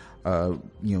has, has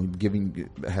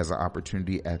an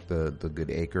opportunity at the Good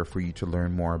Acre for you to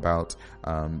learn more about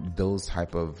those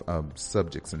type of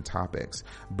subjects and topics.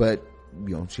 But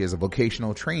she has a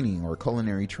vocational training or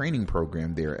culinary training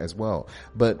program there as well.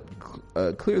 But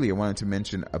clearly, I wanted to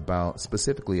mention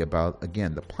specifically about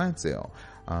again the plant sale.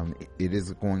 It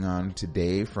is going on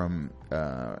today from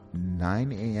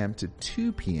 9 a.m. to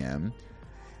 2 p.m.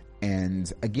 And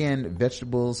again,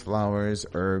 vegetables, flowers,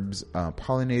 herbs,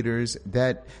 pollinators.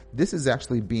 This is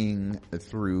actually being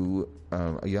through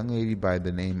a young lady by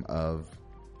the name of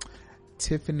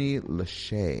Tiffany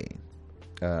Lachey.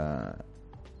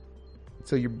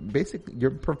 So you're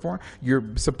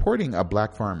supporting a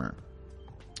black farmer,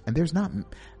 and there's not.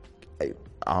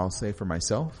 I'll say for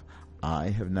myself, I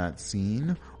have not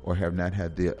seen or have not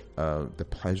had the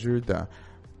pleasure to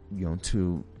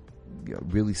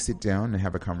really sit down and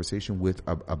have a conversation with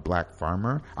a black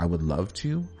farmer. I would love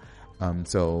to.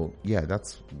 So yeah,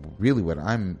 that's really what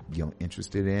I'm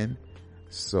interested in.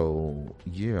 So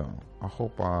yeah, I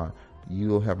hope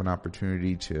you'll have an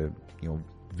opportunity to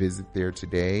visit there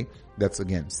today. That's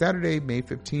again Saturday, May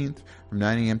 15th from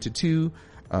 9 a.m. to 2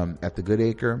 at the Good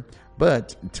Acre.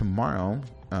 But tomorrow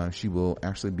she will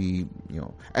actually be,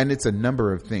 and it's a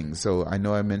number of things. So I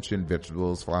know I mentioned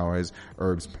vegetables, flowers,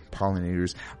 herbs,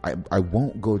 pollinators. I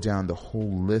won't go down the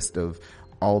whole list of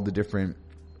all the different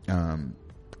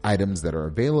items that are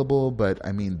available, but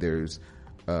I mean there's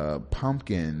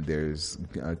pumpkin, there's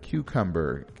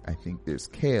cucumber, I think there's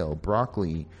kale,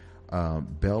 broccoli,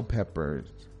 bell peppers,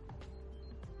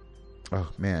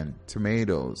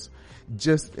 tomatoes,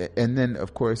 and then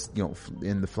of course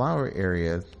in the flower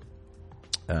area,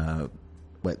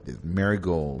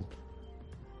 marigold,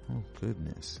 oh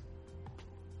goodness,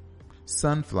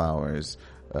 sunflowers,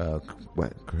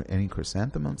 any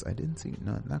chrysanthemums? I didn't see,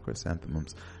 no, not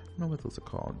chrysanthemums. I don't know what those are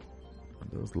called. Are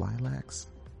those lilacs?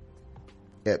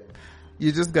 Yep.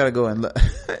 You just gotta go and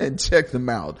and check them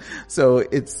out. So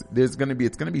it's gonna be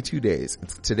 2 days.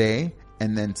 It's today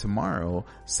and then tomorrow,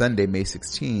 Sunday, May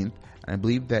 16th. I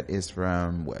believe that is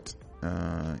from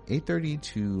 8:30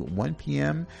 to 1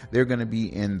 p.m. They're going to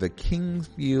be in the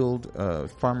Kingsfield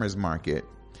Farmers Market.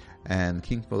 And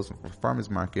Kingsfield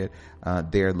Farmers Market,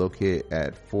 they're located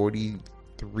at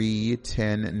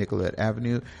 4310 Nicollet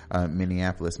Avenue,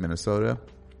 Minneapolis, Minnesota,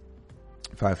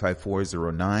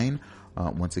 55409.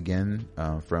 Once again,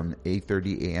 from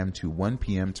 8:30 a.m. to 1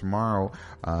 p.m. tomorrow.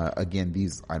 Again,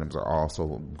 these items are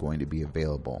also going to be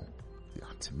available.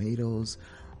 Tomatoes,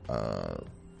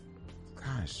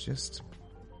 she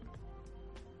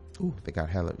got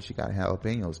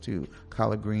jalapenos too,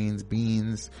 collard greens,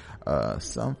 beans,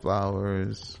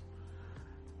 sunflowers,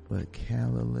 but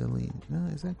calla lily. No,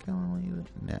 is that calla lily?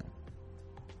 No,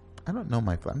 I don't know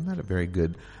I'm not a very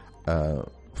good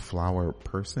flower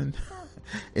person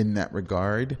in that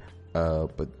regard,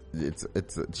 but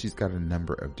she's got a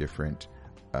number of different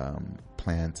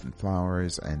plants and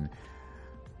flowers, and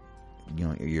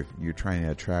you're trying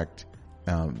to attract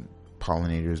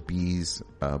pollinators, bees,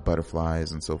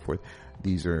 butterflies, and so forth.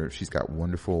 She's got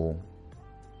wonderful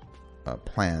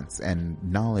plants and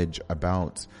knowledge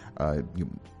about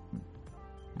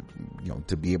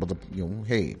to be able to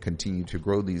continue to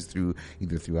grow these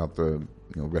throughout the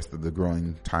rest of the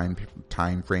growing time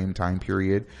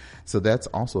period. So that's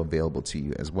also available to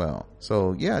you as well.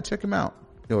 So yeah, check it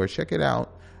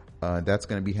out. That's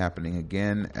going to be happening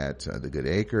again at the Good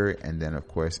Acre, and then of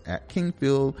course at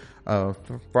Kingfield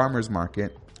Farmers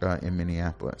Market in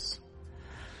Minneapolis.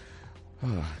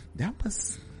 That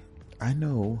was, I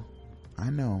know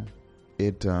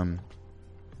it.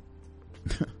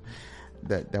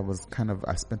 That was kind of,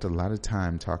 I spent a lot of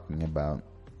time talking about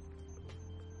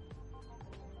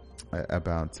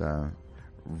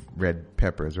red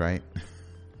peppers, right?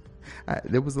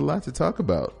 There was a lot to talk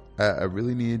about. I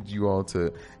really needed you all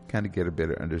to kind of get a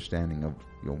better understanding of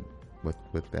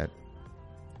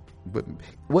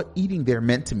what eating there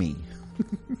meant to me.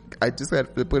 I just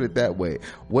have to put it that way.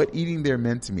 What eating there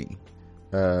meant to me,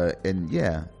 and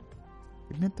yeah,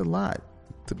 it meant a lot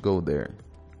to go there.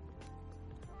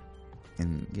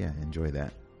 And yeah, enjoy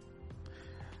that.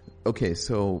 Okay,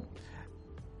 so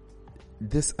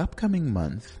this upcoming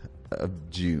month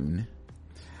of June,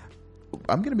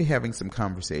 I'm going to be having some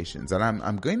conversations, and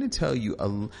I'm going to tell you,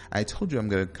 I told you I'm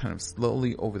going to kind of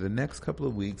slowly, over the next couple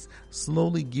of weeks,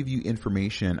 slowly give you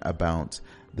information about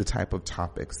the type of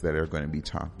topics that are going to be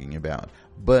talking about.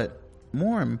 But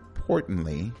more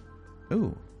importantly,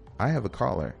 I have a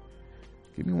caller.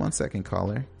 Give me 1 second,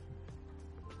 caller.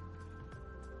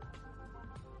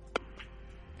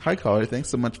 Hi, caller. Thanks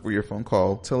so much for your phone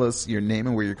call. Tell us your name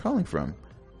and where you're calling from.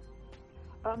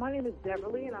 My name is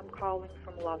Beverly, and I'm calling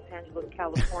from Los Angeles,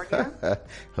 California.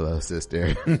 Hello, sister.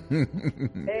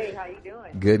 Hey, how you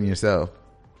doing? Good, and yourself?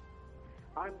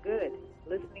 I'm good.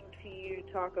 Listening to you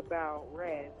talk about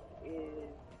red is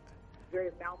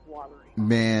very mouthwatering.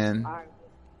 Man.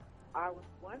 I was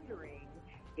wondering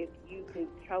if you could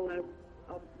tell us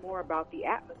more about the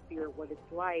atmosphere, what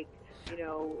it's like,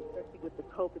 especially with the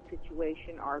COVID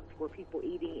situation. Were people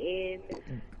eating in?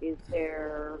 Is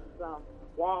there some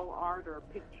wall art or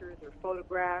pictures or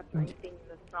photographs or anything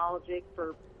nostalgic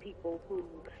for people who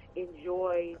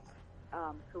enjoy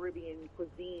Caribbean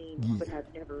cuisine but have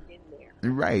never been there?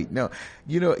 Right. No,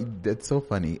 that's so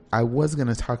funny. I was going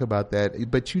to talk about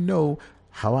that, but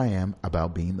how I am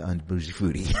about being the unbougie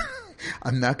foodie.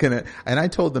 I'm not gonna, and I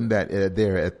told them that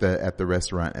there at the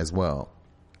restaurant as well.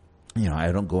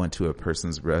 I don't go into a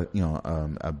person's,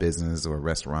 a business or a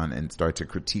restaurant and start to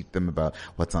critique them about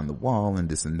what's on the wall and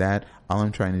this and that. All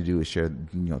I'm trying to do is share,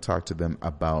 talk to them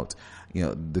about,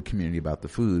 the community, about the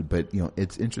food. But,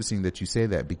 it's interesting that you say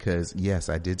that, because yes,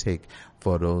 I did take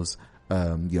photos,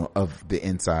 of the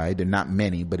inside, and not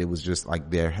many, but it was just like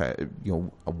there had,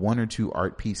 one or two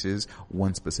art pieces.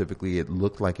 One specifically, it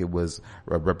looked like it was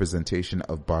a representation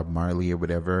of Bob Marley or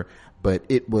whatever, but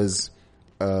it was,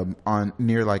 on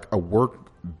near like a work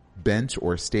bench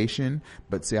or station.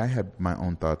 But see, I had my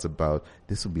own thoughts about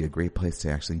this would be a great place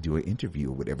to actually do an interview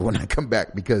or whatever when I come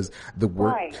back, because the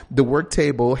work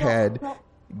table had,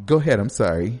 go ahead. I'm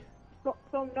sorry.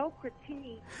 So no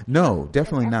critique. No,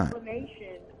 definitely not.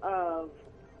 Of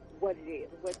what it is,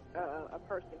 what a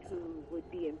person who would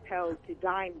be impelled to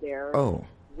dine there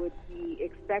would be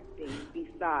expecting,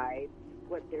 besides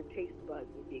what their taste buds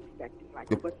would be expecting.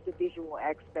 Like, what's the visual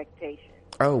expectation?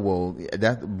 Oh,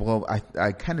 well,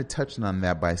 I kind of touched on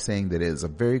that by saying that it is a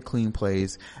very clean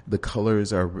place. The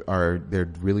colors they're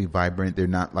really vibrant. They're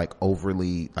not like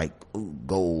overly like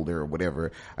gold or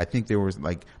whatever. I think it was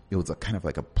a kind of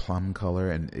like a plum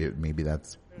color, and maybe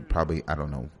that's probably, I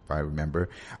don't know if I remember.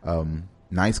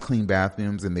 Nice clean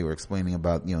bathrooms, and they were explaining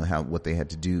about what they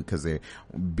had to do, because they're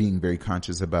being very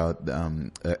conscious about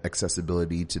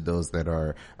accessibility to those that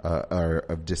are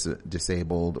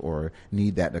disabled or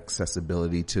need that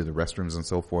accessibility to the restrooms and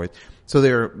so forth. So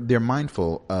they're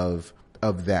mindful of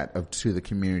that to the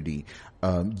community.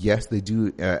 Yes, they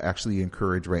do actually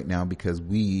encourage right now, because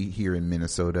we here in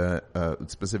Minnesota,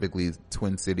 specifically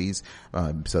Twin Cities,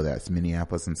 so that's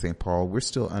Minneapolis and St. Paul, we're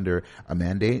still under a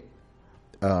mandate.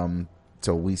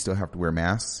 So we still have to wear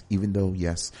masks, even though,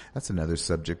 yes, that's another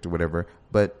subject or whatever.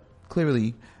 But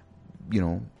clearly,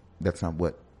 that's not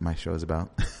what my show is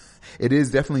about. It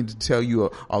is definitely to tell you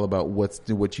all about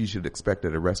what you should expect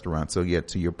at a restaurant. So yeah,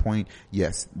 to your point,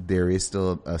 yes, there is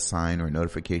still a sign or a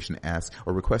notification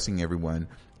requesting everyone,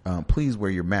 please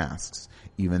wear your masks,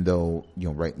 even though,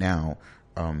 right now,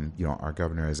 our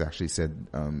governor has actually said,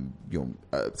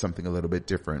 something a little bit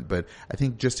different. But I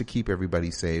think just to keep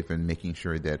everybody safe and making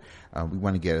sure that we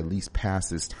want to get at least past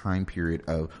this time period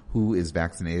of who is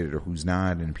vaccinated or who's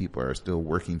not, and people are still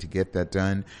working to get that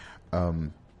done.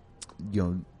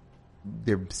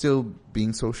 They're still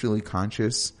being socially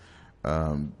conscious,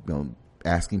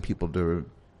 asking people to,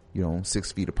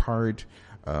 6 feet apart.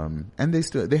 And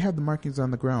they have the markings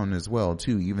on the ground as well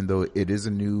too, even though it is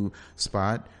a new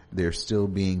spot. They're still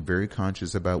being very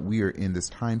conscious about, we are in this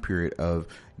time period of,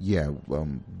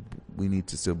 we need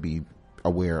to still be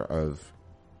aware of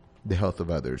the health of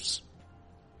others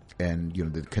and,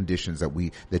 the conditions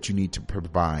that you need to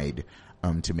provide,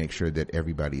 to make sure that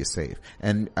everybody is safe.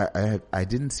 And I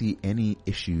didn't see any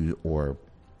issue or,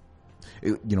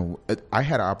 I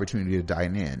had an opportunity to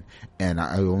dine in, and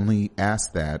I only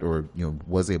asked that, or,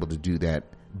 was able to do that,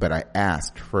 but I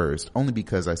asked first only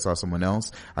because I saw someone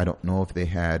else. I don't know if they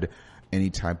had any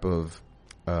type of,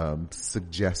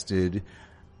 suggested,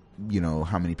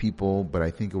 how many people, but I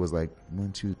think it was like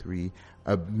 1, 2, 3,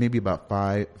 maybe about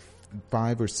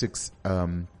five or six,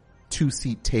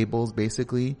 2-seat tables,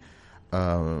 basically.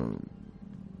 It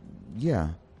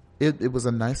was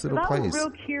a nice little place.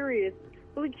 I'm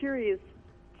really curious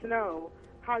to know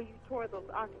how you tore those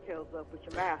oxtails up with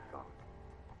your mask on.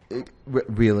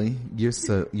 Really? You're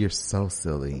so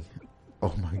silly.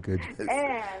 Oh my goodness.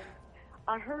 And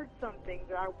I heard something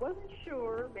that I wasn't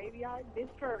sure, maybe I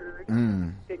misheard,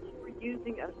 that you were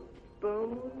using a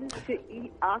spoon to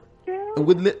eat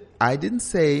oxtails? I didn't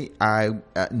say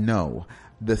no.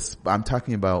 I'm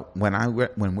talking about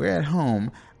when we're at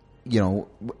home,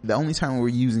 the only time we're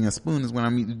using a spoon is when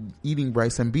I'm eating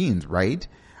rice and beans, right?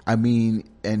 I mean,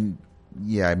 and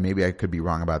yeah, maybe I could be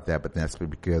wrong about that, but that's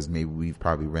because maybe we've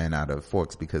probably ran out of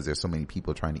forks because there's so many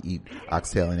people trying to eat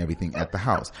oxtail and everything at the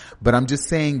house. But I'm just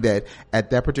saying that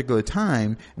at that particular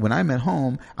time, when I'm at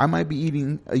home, I might be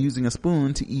using a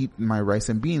spoon to eat my rice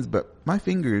and beans, but my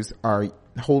fingers are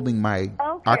holding my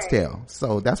oxtail.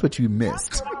 So that's what you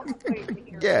missed. That's what I was waiting to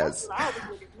hear. Yes. That's what I was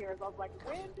waiting to hear. I was like,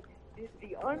 when did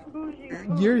the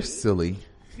unbougie You're silly.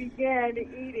 began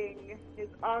eating his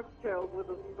oxtails with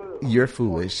a spoon? You're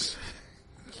foolish.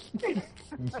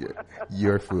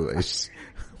 You're foolish.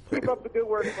 Keep up the good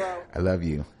work, bro. I love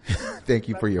you. Thank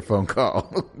you for your phone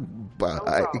call.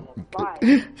 Bye. No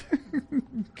Bye.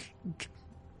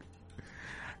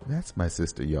 That's my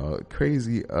sister, y'all.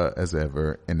 Crazy as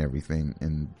ever and everything.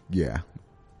 And yeah.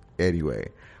 Anyway.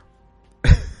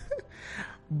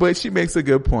 But she makes a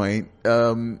good point.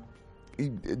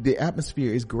 The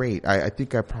atmosphere is great. I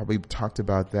think I probably talked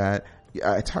about that.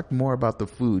 I talked more about the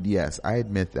food. Yes, I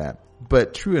admit that.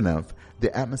 But true enough,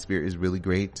 the atmosphere is really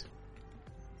great.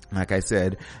 Like I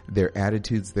said, their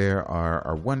attitudes there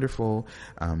are wonderful.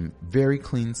 Very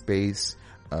clean space.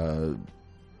 I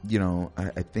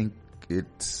think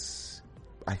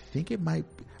it might,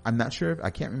 I'm not sure I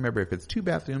can't remember if it's 2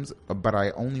 bathrooms, but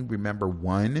I only remember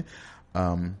one.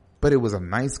 But it was a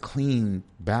nice, clean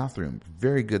bathroom,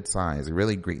 very good size, a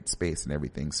really great space and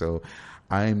everything. So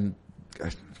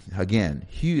again,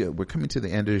 we're coming to the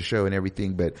end of the show and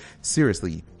everything, but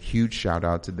seriously, huge shout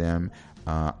out to them.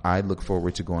 I look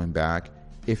forward to going back.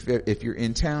 If you're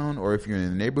in town or if you're in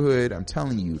the neighborhood, I'm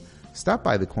telling you, stop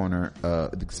by the corner,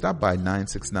 stop by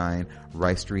 969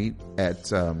 Rice Street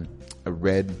at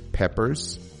Red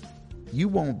Peppers. You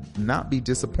won't not be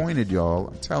disappointed, y'all.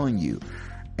 I'm telling you.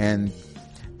 And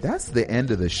that's the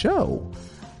end of the show.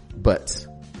 But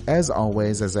as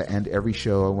always, as I end every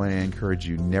show, I want to encourage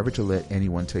you never to let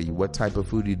anyone tell you what type of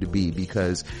foodie to be,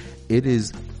 because it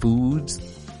is foods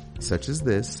such as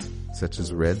this, such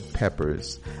as Red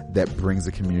Peppers, that brings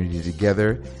the community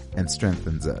together and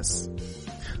strengthens us.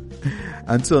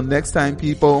 Until next time,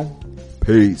 people,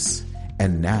 peace.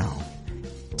 And now,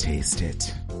 taste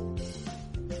it.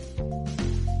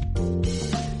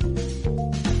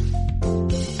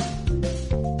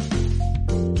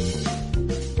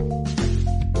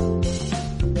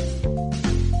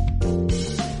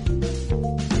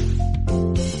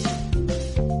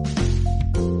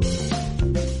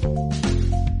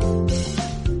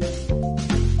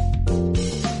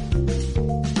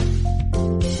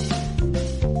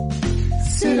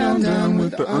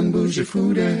 Unbougie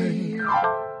foodie.